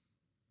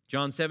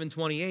 John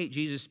 7:28,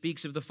 Jesus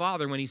speaks of the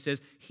Father when he says,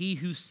 he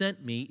who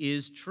sent me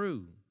is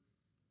true.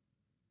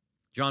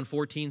 John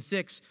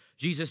 14:6,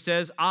 Jesus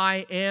says,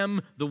 I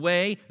am the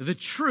way, the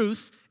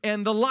truth,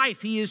 and the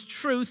life. He is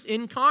truth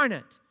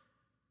incarnate.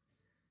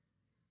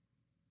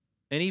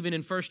 And even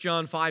in 1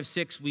 John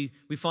 5:6,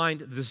 we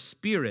find the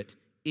Spirit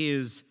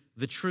is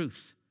the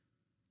truth.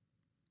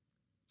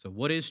 So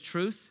what is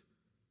truth?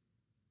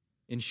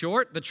 In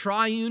short, the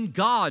triune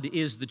God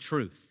is the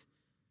truth.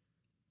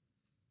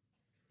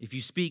 If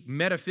you speak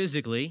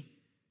metaphysically,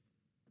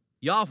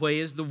 Yahweh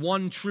is the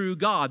one true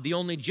God, the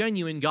only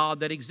genuine God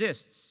that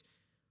exists.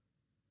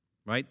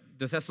 right?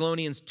 The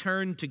Thessalonians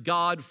turned to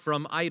God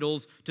from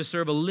idols to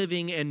serve a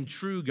living and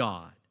true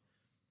God.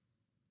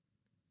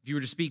 If you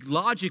were to speak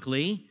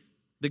logically,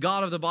 the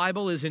God of the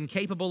Bible is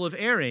incapable of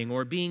erring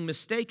or being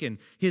mistaken.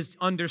 His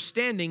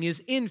understanding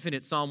is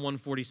infinite, Psalm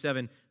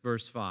 147,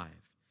 verse 5.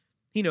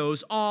 He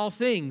knows all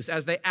things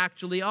as they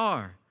actually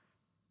are.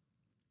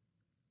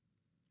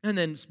 And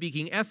then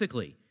speaking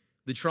ethically,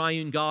 the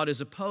triune God is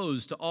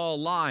opposed to all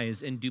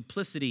lies and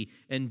duplicity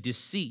and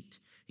deceit.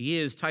 He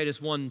is, Titus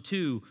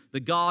 1:2, the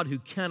God who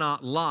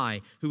cannot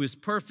lie, who is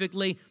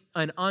perfectly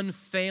and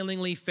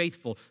unfailingly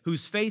faithful,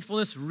 whose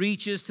faithfulness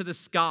reaches to the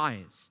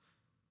skies.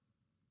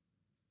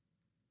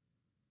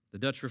 The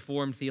Dutch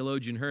Reformed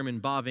theologian Herman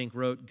Bavinck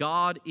wrote,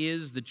 God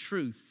is the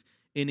truth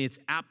in its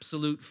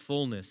absolute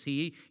fullness.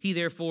 He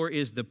therefore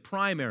is the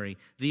primary,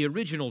 the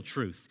original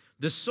truth,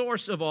 the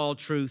source of all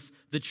truth,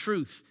 the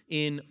truth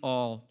in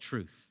all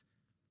truth.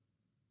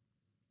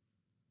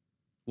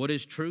 What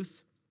is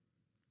truth?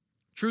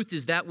 Truth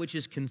is that which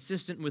is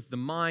consistent with the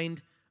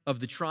mind of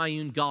the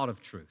triune God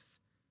of truth.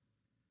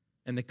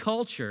 And the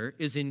culture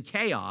is in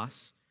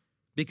chaos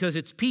because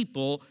its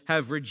people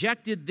have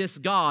rejected this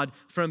God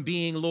from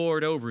being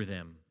Lord over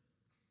them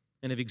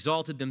and have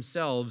exalted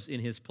themselves in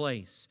his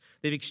place.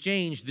 They've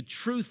exchanged the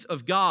truth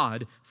of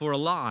God for a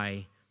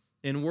lie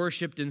and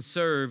worshiped and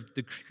served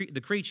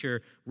the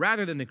creature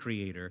rather than the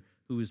Creator,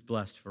 who is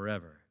blessed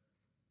forever.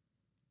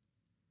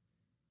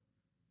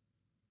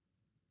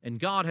 And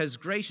God has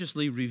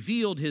graciously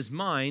revealed his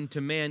mind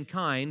to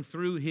mankind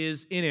through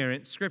his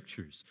inerrant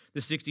scriptures, the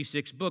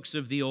 66 books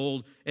of the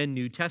Old and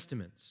New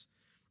Testaments.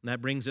 And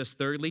that brings us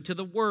thirdly to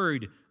the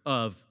word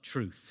of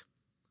truth.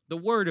 The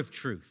word of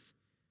truth.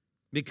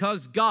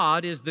 Because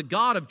God is the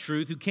God of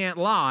truth who can't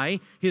lie,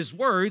 his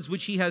words,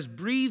 which he has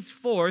breathed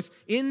forth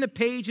in the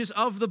pages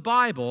of the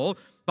Bible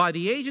by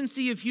the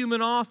agency of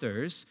human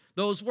authors,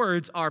 those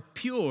words are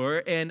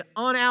pure and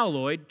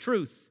unalloyed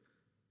truth.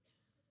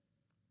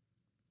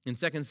 In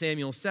 2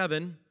 Samuel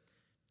 7,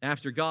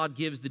 after God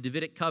gives the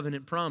Davidic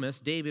covenant promise,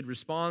 David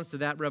responds to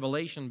that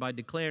revelation by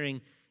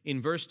declaring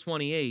in verse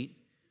 28,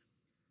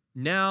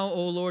 Now,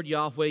 O Lord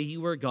Yahweh,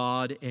 you are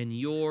God, and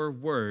your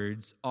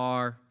words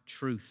are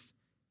truth.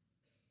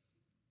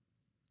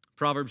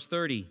 Proverbs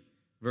 30,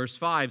 verse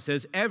 5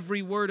 says,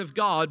 Every word of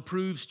God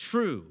proves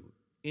true,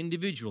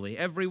 individually,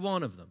 every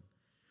one of them.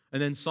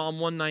 And then Psalm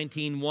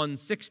 119,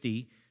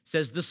 160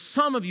 says, The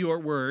sum of your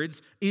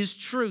words is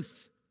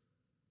truth.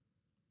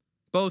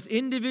 Both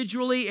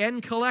individually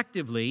and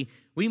collectively,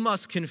 we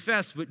must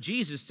confess what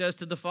Jesus says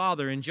to the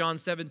Father in John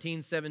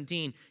 17,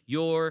 17,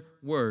 Your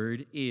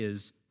word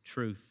is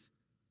truth.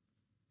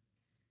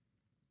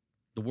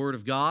 The Word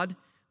of God,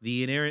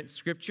 the inerrant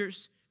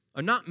Scriptures,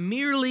 are not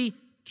merely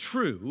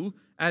true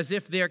as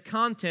if their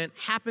content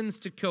happens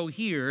to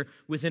cohere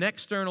with an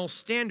external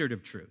standard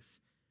of truth.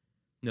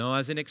 No,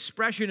 as an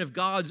expression of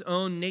God's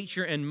own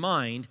nature and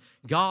mind,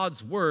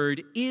 God's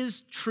Word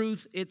is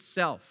truth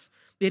itself.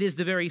 It is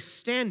the very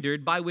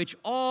standard by which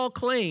all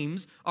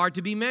claims are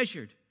to be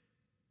measured.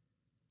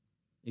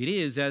 It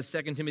is, as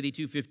 2 Timothy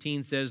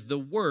 2:15 says, the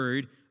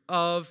word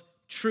of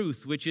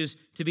truth, which is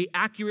to be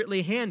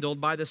accurately handled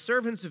by the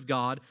servants of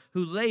God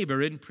who labor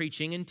in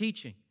preaching and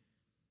teaching.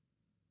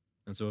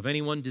 And so if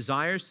anyone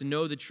desires to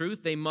know the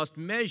truth, they must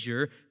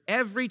measure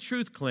every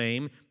truth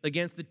claim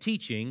against the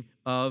teaching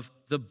of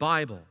the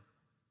Bible.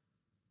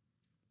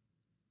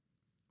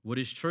 What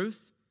is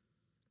truth?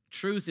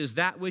 Truth is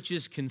that which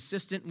is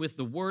consistent with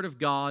the Word of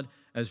God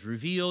as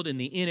revealed in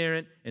the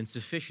inerrant and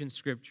sufficient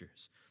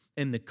Scriptures.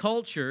 And the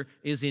culture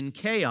is in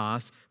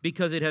chaos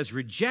because it has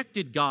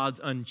rejected God's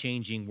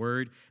unchanging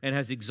Word and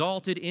has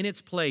exalted in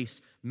its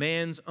place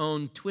man's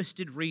own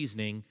twisted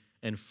reasoning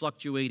and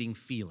fluctuating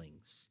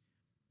feelings.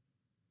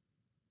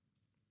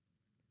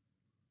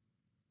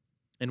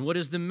 And what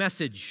is the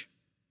message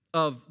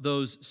of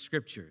those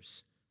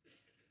Scriptures?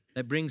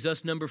 That brings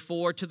us, number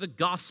 4, to the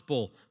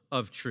gospel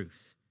of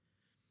truth.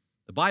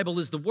 The Bible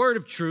is the word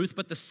of truth,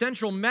 but the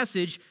central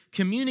message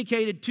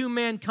communicated to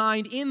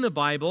mankind in the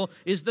Bible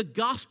is the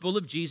gospel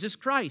of Jesus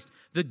Christ,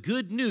 the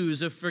good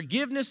news of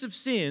forgiveness of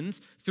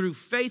sins through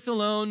faith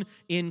alone,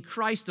 in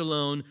Christ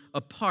alone,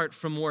 apart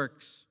from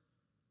works.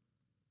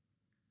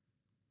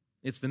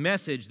 It's the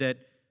message that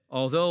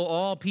although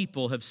all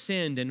people have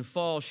sinned and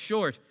fall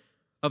short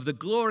of the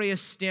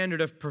glorious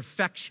standard of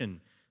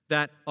perfection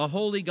that a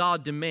holy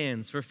God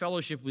demands for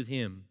fellowship with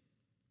him,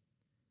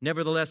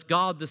 nevertheless,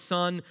 God the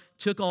Son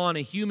took on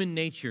a human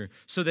nature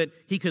so that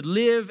he could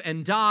live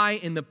and die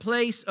in the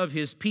place of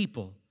his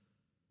people,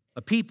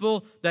 a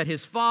people that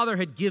his Father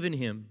had given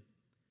him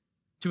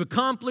to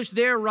accomplish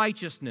their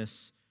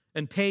righteousness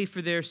and pay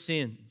for their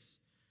sins.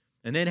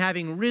 And then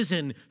having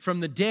risen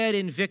from the dead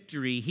in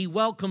victory, he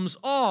welcomes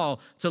all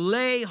to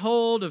lay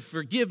hold of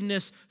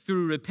forgiveness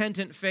through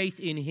repentant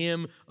faith in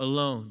him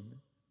alone.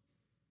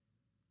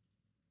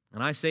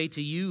 And I say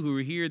to you who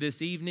are here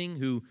this evening,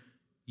 who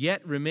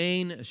yet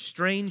remain a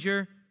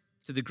stranger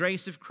to the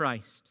grace of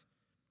Christ,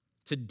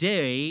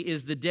 today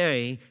is the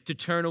day to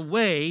turn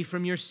away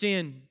from your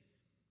sin,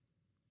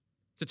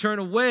 to turn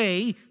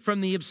away from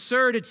the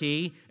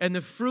absurdity and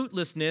the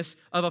fruitlessness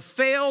of a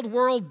failed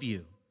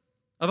worldview,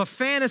 of a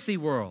fantasy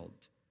world,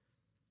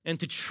 and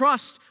to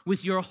trust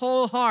with your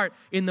whole heart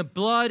in the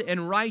blood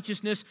and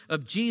righteousness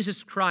of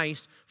Jesus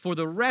Christ for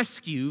the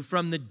rescue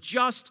from the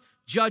just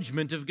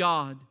judgment of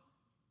God.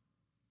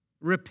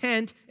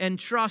 Repent and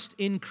trust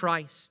in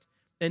Christ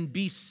and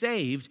be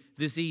saved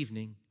this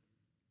evening.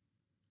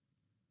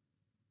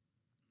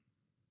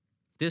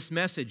 This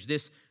message,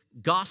 this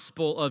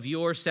gospel of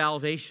your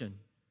salvation,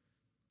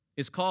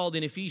 is called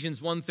in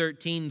Ephesians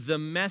 1:13 the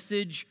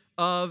message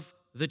of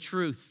the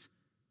truth.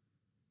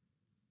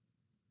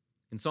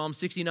 In Psalm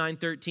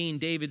 69:13,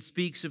 David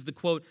speaks of the,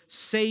 quote,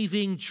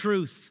 saving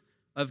truth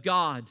of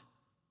God.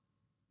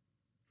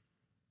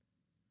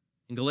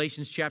 In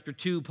Galatians chapter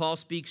 2, Paul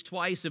speaks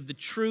twice of the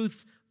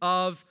truth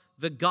of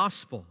the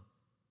gospel.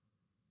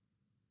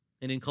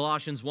 And in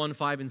Colossians 1,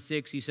 5, and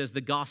 6, he says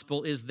the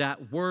gospel is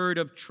that word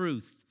of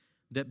truth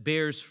that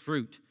bears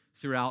fruit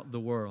throughout the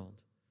world.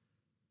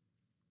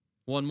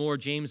 One more,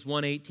 James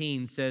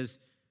 1:18 says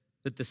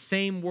that the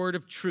same word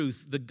of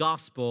truth, the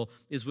gospel,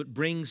 is what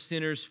brings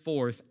sinners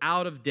forth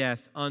out of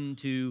death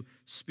unto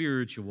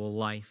spiritual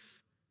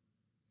life.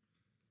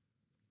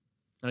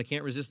 And I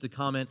can't resist to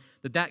comment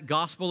that that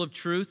gospel of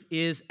truth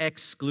is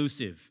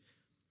exclusive.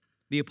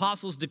 The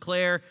apostles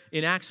declare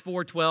in Acts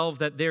 4:12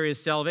 that there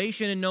is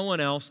salvation in no one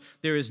else.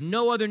 There is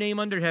no other name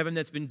under heaven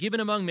that's been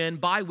given among men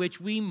by which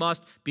we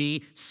must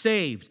be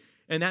saved.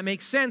 And that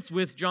makes sense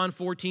with John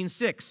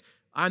 14:6.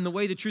 I'm the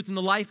way, the truth, and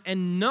the life,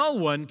 and no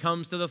one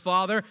comes to the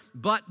Father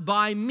but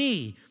by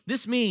me.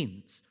 This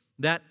means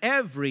that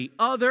every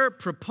other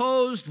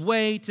proposed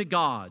way to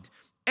God,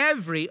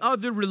 every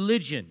other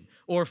religion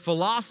or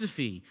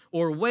philosophy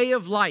or way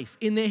of life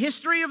in the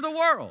history of the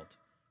world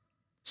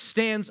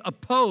stands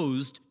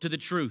opposed to the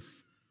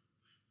truth.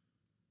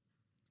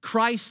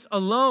 Christ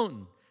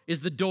alone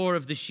is the door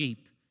of the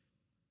sheep.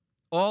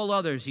 All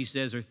others, he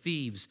says, are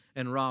thieves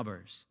and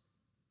robbers.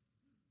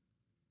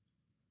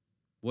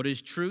 What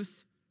is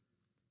truth?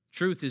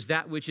 Truth is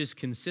that which is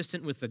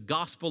consistent with the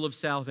gospel of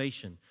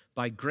salvation,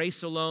 by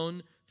grace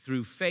alone,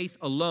 through faith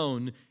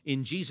alone,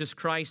 in Jesus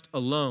Christ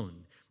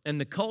alone. And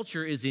the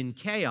culture is in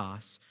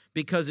chaos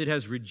because it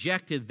has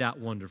rejected that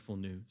wonderful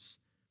news.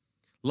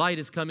 Light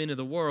has come into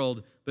the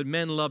world, but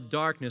men love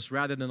darkness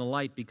rather than the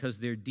light because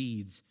their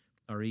deeds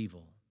are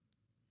evil.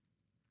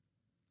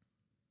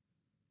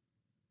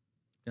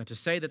 Now, to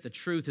say that the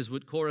truth is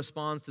what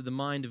corresponds to the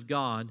mind of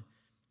God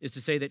is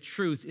to say that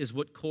truth is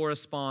what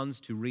corresponds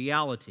to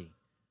reality.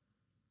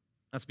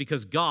 That's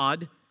because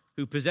God,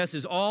 who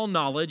possesses all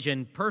knowledge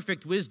and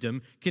perfect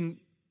wisdom, can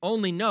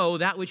only know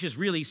that which is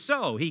really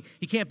so. He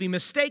can't be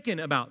mistaken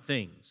about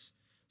things.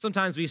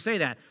 Sometimes we say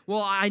that,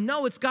 well, I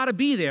know it's got to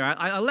be there.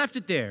 I left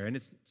it there, and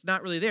it's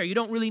not really there. You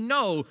don't really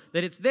know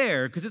that it's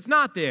there because it's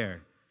not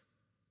there.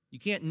 You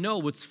can't know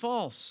what's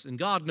false, and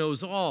God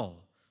knows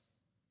all.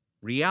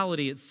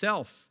 Reality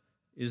itself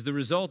is the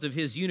result of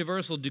his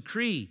universal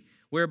decree,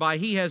 whereby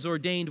he has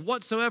ordained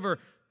whatsoever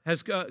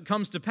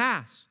comes to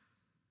pass.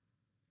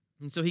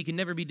 And so he can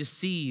never be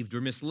deceived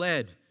or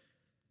misled,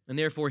 and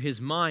therefore his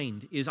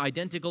mind is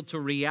identical to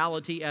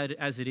reality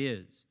as it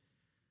is.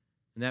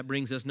 And that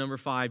brings us, number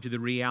 5, to the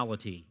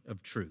reality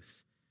of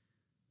truth.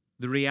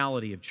 The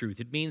reality of truth.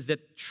 It means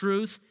that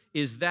truth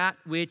is that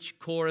which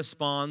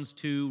corresponds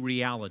to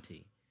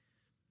reality.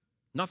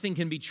 Nothing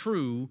can be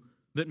true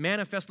that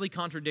manifestly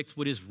contradicts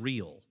what is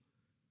real.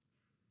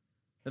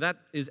 Now, that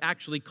is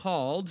actually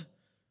called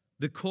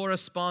the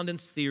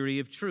correspondence theory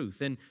of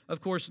truth. And,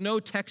 of course, no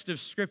text of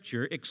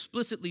Scripture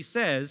explicitly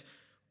says,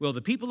 well,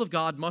 the people of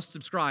God must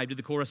subscribe to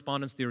the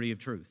correspondence theory of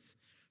truth.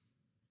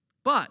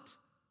 But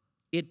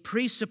it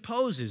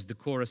presupposes the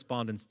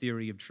correspondence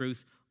theory of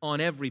truth on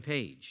every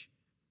page.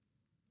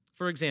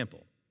 For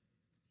example,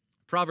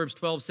 Proverbs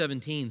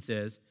 12:17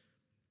 says,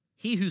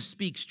 "He who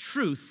speaks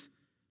truth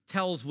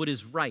tells what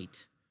is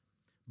right,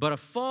 but a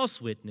false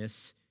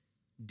witness,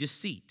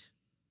 deceit."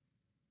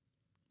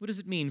 What does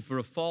it mean for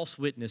a false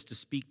witness to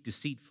speak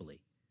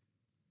deceitfully?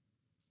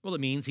 Well,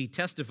 it means he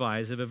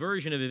testifies of a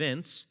version of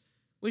events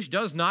which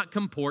does not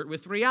comport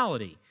with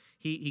reality.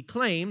 He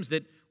claims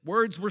that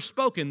words were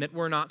spoken that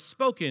were not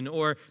spoken,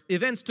 or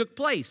events took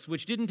place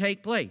which didn't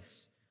take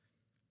place.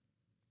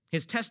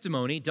 His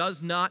testimony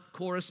does not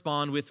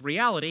correspond with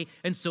reality,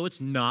 and so it's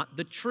not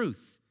the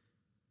truth.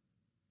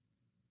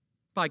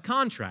 By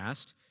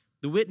contrast,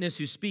 the witness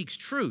who speaks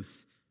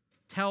truth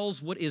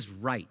tells what is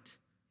right,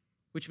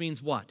 which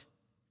means what?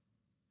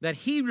 That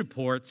he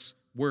reports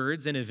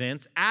words and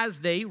events as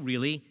they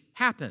really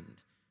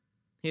happened.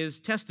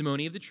 His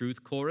testimony of the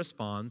truth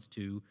corresponds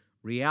to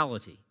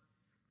reality.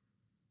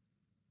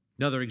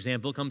 Another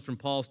example comes from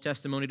Paul's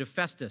testimony to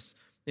Festus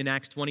in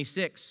Acts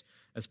 26.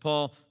 As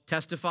Paul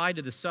testified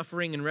to the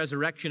suffering and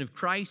resurrection of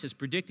Christ as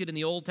predicted in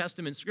the Old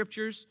Testament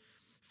Scriptures,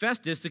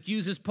 Festus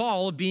accuses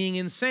Paul of being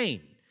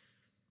insane.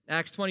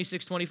 Acts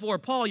 26:24,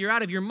 "Paul, you're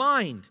out of your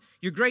mind.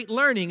 Your great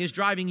learning is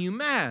driving you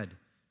mad."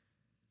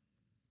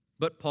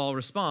 But Paul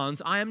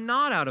responds, "I am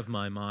not out of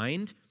my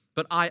mind,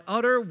 but I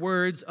utter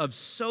words of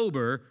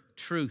sober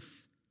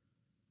truth.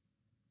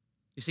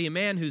 You see, a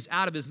man who's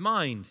out of his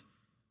mind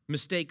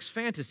mistakes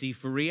fantasy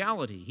for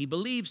reality. He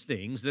believes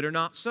things that are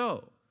not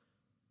so.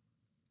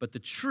 But the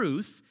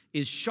truth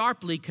is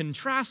sharply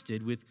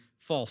contrasted with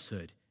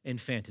falsehood and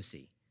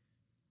fantasy.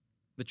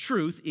 The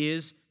truth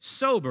is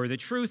sober. The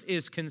truth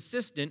is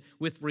consistent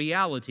with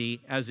reality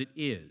as it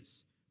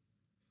is.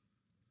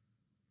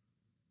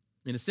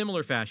 In a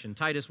similar fashion,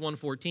 Titus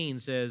 1:14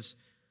 says,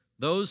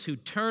 "Those who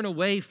turn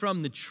away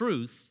from the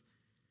truth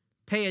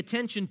pay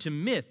attention to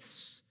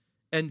myths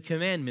and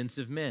commandments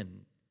of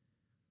men."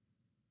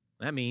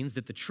 That means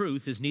that the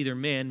truth is neither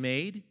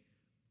man-made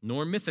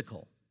nor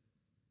mythical.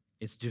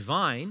 It's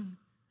divine,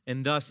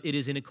 and thus it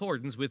is in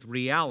accordance with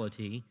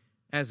reality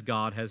as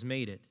God has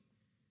made it.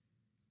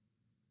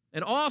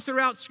 And all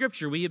throughout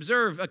Scripture, we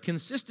observe a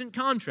consistent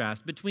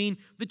contrast between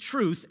the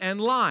truth and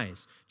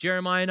lies.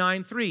 Jeremiah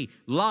 9:3,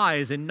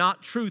 lies and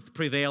not truth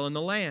prevail in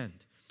the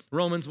land.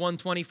 Romans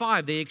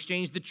 1:25, they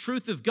exchanged the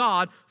truth of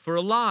God for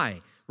a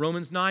lie.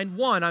 Romans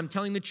 9:1, I'm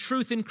telling the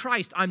truth in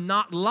Christ, I'm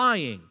not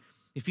lying.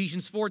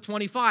 Ephesians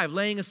 4:25,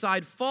 laying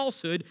aside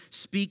falsehood,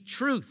 speak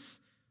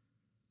truth.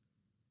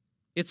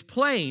 It's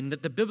plain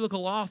that the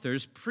biblical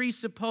authors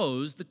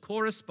presuppose the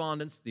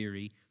correspondence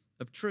theory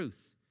of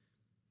truth.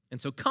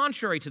 And so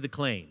contrary to the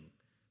claim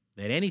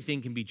that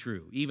anything can be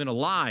true, even a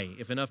lie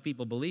if enough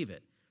people believe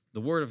it,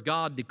 the Word of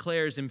God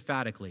declares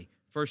emphatically,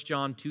 1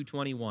 John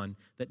 2:21,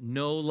 that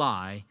no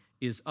lie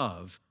is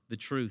of the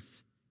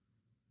truth.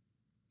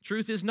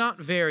 Truth is not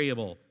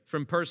variable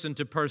from person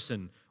to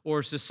person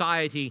or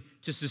society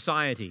to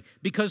society,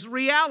 because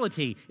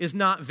reality is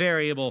not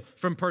variable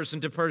from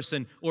person to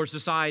person or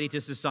society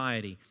to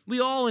society. We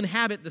all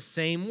inhabit the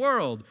same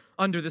world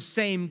under the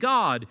same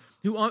God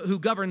who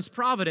governs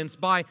providence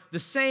by the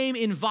same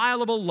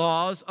inviolable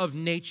laws of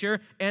nature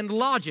and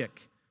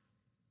logic.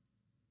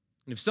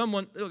 And if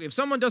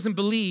someone doesn't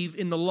believe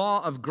in the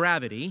law of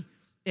gravity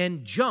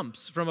and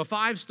jumps from a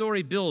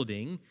 5-story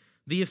building,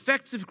 the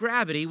effects of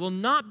gravity will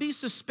not be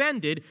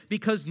suspended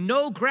because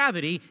no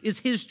gravity is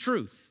his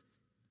truth.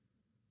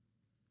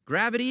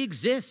 Gravity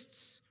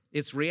exists.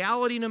 It's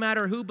reality no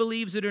matter who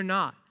believes it or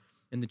not.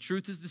 And the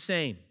truth is the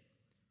same.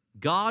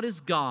 God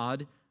is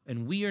God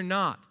and we are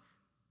not.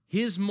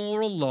 His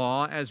moral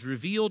law, as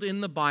revealed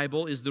in the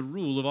Bible, is the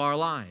rule of our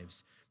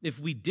lives. If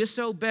we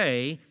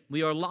disobey,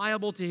 we are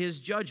liable to his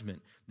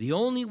judgment. The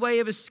only way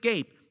of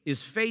escape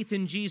is faith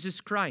in Jesus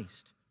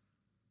Christ.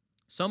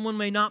 Someone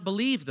may not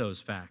believe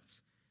those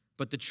facts,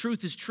 but the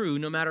truth is true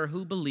no matter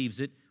who believes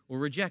it or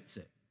rejects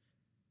it.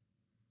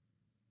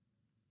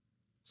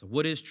 So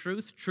what is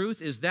truth?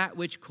 Truth is that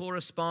which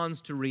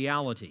corresponds to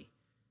reality.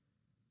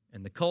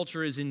 And the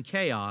culture is in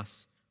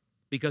chaos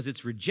because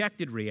it's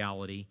rejected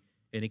reality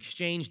and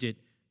exchanged it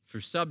for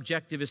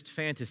subjectivist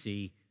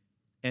fantasy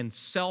and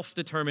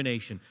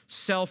self-determination,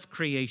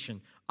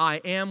 self-creation. I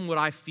am what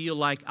I feel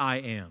like I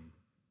am.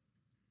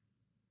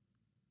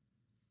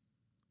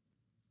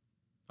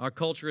 Our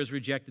culture has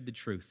rejected the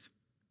truth.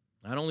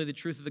 Not only the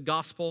truth of the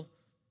gospel,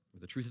 or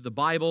the truth of the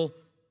Bible,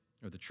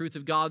 or the truth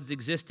of God's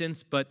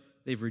existence, but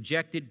they've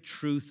rejected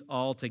truth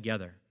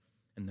altogether.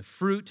 And the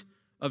fruit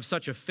of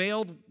such a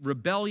failed,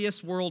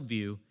 rebellious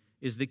worldview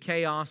is the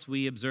chaos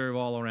we observe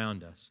all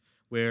around us,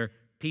 where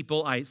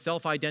people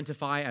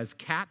self-identify as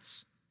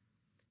cats,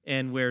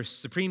 and where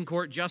Supreme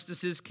Court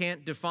justices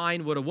can't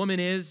define what a woman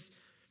is,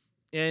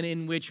 and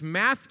in which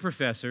math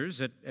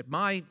professors at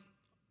my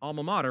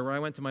alma mater, where I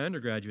went to my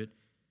undergraduate,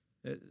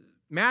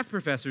 math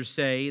professors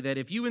say that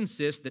if you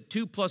insist that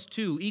 2 +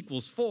 2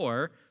 =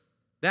 4,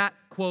 that,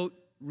 quote,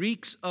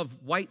 reeks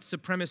of white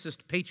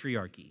supremacist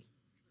patriarchy.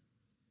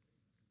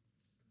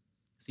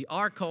 See,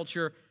 our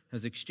culture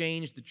has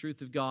exchanged the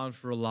truth of God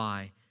for a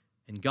lie,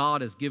 and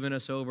God has given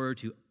us over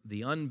to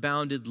the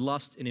unbounded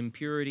lust and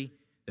impurity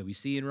that we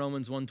see in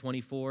Romans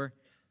 1:24.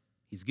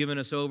 He's given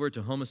us over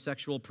to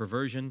homosexual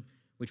perversion,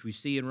 which we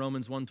see in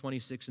Romans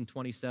 1:26 and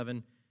 27,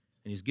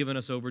 and he's given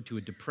us over to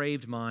a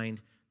depraved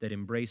mind that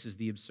embraces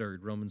the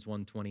absurd, Romans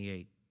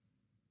 1:28.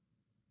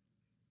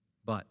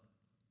 But,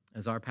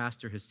 as our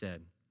pastor has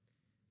said,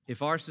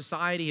 if our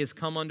society has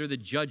come under the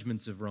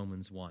judgments of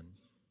Romans 1,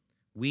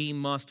 we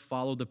must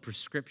follow the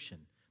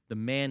prescription, the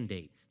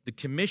mandate, the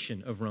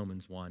commission of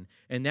Romans 1,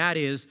 and that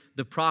is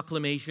the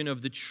proclamation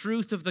of the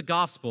truth of the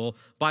gospel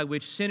by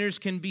which sinners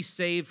can be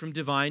saved from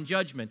divine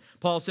judgment.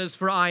 Paul says,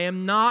 "For I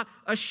am not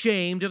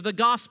ashamed of the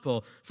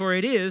gospel, for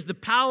it is the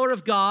power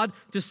of God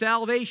to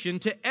salvation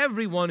to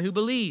everyone who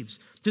believes,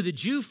 to the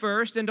Jew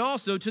first and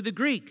also to the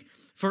Greek.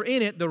 For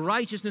in it the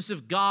righteousness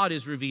of God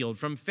is revealed,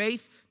 from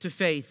faith to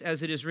faith,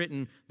 as it is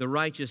written, the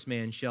righteous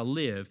man shall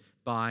live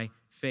by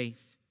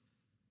faith."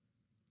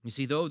 You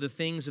see, though the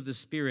things of the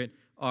Spirit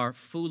are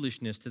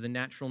foolishness to the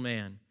natural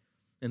man,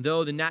 and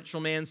though the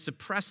natural man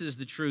suppresses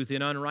the truth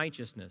in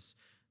unrighteousness,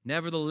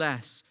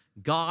 nevertheless,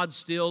 God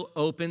still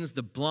opens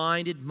the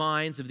blinded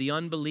minds of the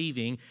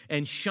unbelieving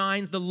and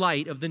shines the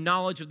light of the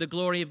knowledge of the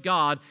glory of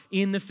God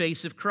in the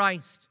face of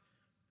Christ.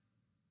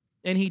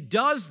 And he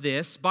does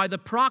this by the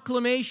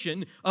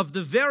proclamation of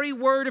the very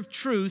word of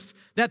truth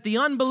that the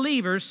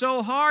unbeliever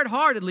so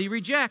hard-heartedly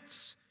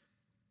rejects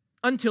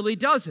until he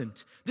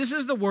doesn't. This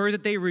is the word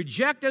that they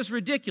reject as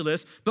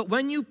ridiculous, but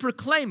when you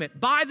proclaim it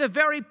by the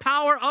very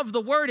power of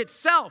the word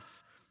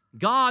itself,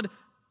 God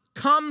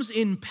comes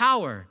in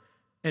power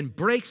and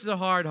breaks the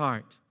hard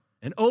heart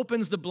and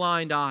opens the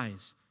blind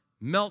eyes,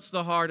 melts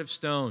the heart of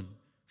stone,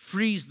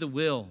 frees the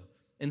will,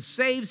 and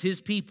saves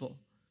his people.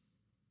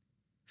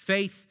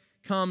 Faith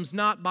comes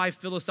not by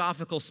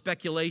philosophical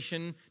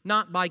speculation,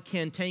 not by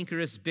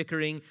cantankerous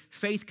bickering.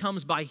 Faith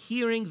comes by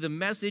hearing the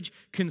message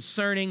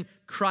concerning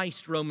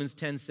Christ, Romans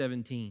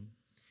 10:17.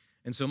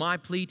 And so my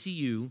plea to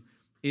you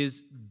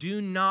is, do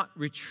not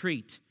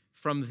retreat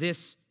from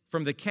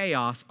the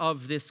chaos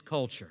of this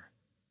culture.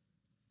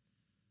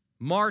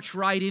 March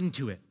right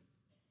into it.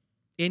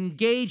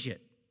 Engage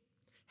it.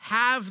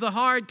 Have the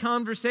hard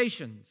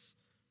conversations.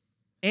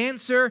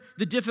 Answer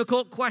the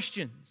difficult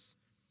questions.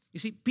 You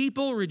see,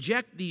 people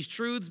reject these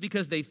truths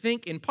because they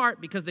think, in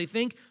part, because they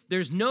think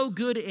there's no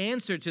good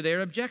answer to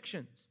their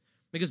objections.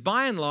 Because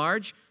by and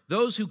large,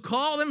 those who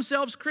call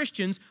themselves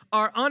Christians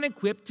are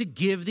unequipped to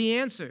give the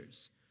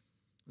answers.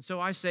 And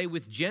so I say,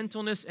 with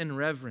gentleness and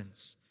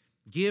reverence,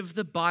 give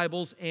the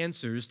Bible's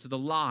answers to the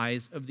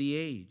lies of the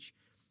age.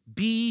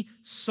 Be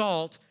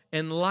salt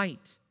and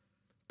light.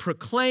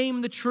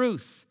 Proclaim the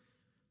truth,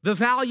 the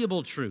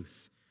valuable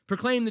truth.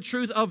 Proclaim the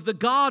truth of the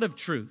God of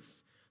truth.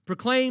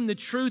 Proclaim the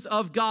truth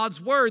of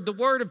God's word, the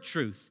word of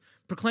truth.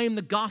 Proclaim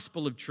the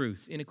gospel of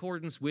truth in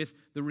accordance with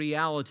the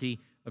reality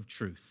of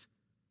truth.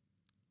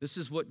 This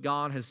is what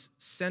God has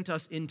sent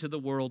us into the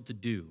world to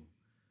do.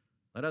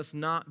 Let us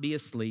not be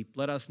asleep.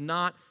 Let us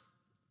not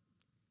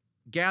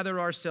gather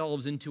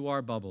ourselves into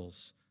our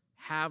bubbles.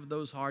 Have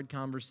those hard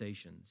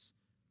conversations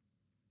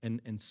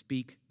and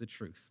speak the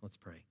truth. Let's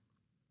pray.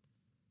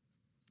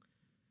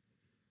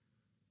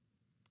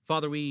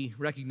 Father, we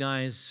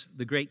recognize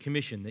the Great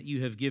Commission that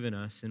you have given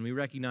us, and we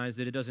recognize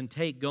that it doesn't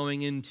take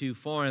going into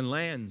foreign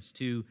lands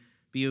to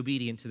be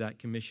obedient to that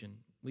commission.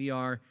 We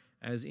are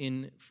as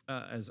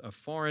a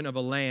foreign of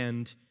a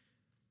land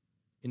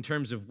in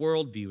terms of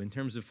worldview, in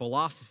terms of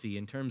philosophy,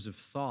 in terms of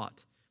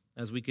thought,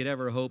 as we could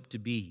ever hope to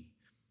be.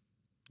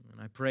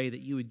 And I pray that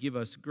you would give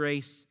us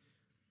grace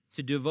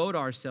to devote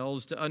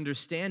ourselves to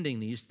understanding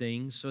these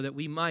things so that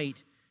we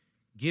might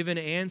give an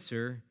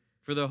answer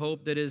for the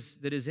hope that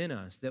is in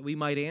us, that we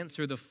might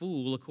answer the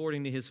fool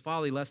according to his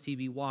folly, lest he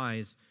be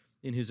wise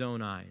in his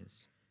own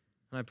eyes.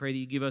 And I pray that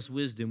you give us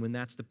wisdom when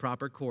that's the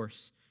proper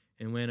course,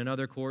 and when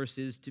another course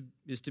is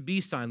to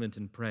be silent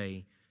and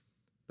pray.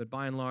 But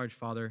by and large,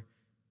 Father,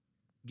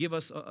 give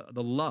us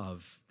the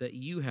love that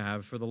you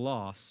have for the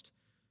lost,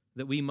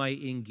 that we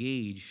might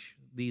engage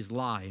these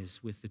lies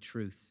with the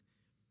truth.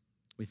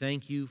 We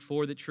thank you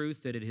for the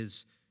truth, that it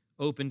has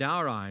opened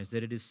our eyes,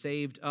 that it has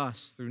saved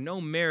us through no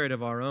merit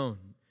of our own.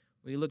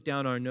 We look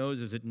down our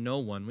noses at no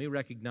one. We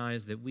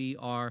recognize that we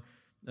are,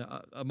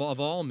 of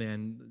all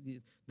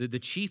men, the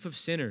chief of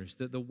sinners,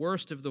 the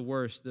worst of the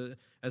worst,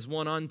 as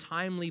one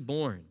untimely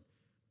born.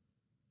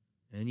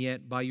 And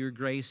yet, by your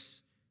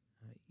grace,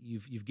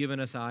 you've given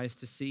us eyes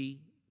to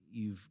see.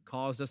 You've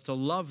caused us to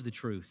love the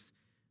truth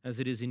as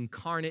it is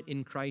incarnate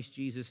in Christ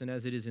Jesus and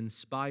as it is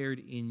inspired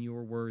in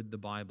your word, the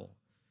Bible.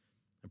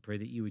 I pray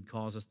that you would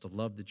cause us to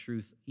love the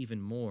truth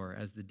even more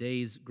as the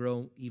days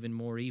grow even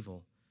more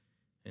evil.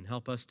 And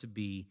help us to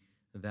be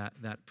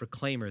that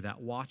proclaimer,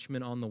 that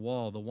watchman on the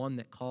wall, the one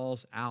that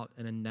calls out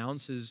and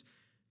announces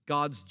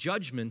God's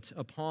judgment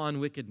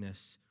upon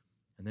wickedness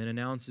and then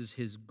announces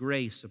his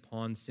grace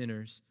upon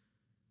sinners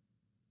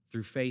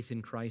through faith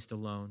in Christ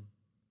alone.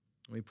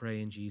 We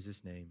pray in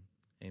Jesus' name.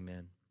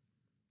 Amen.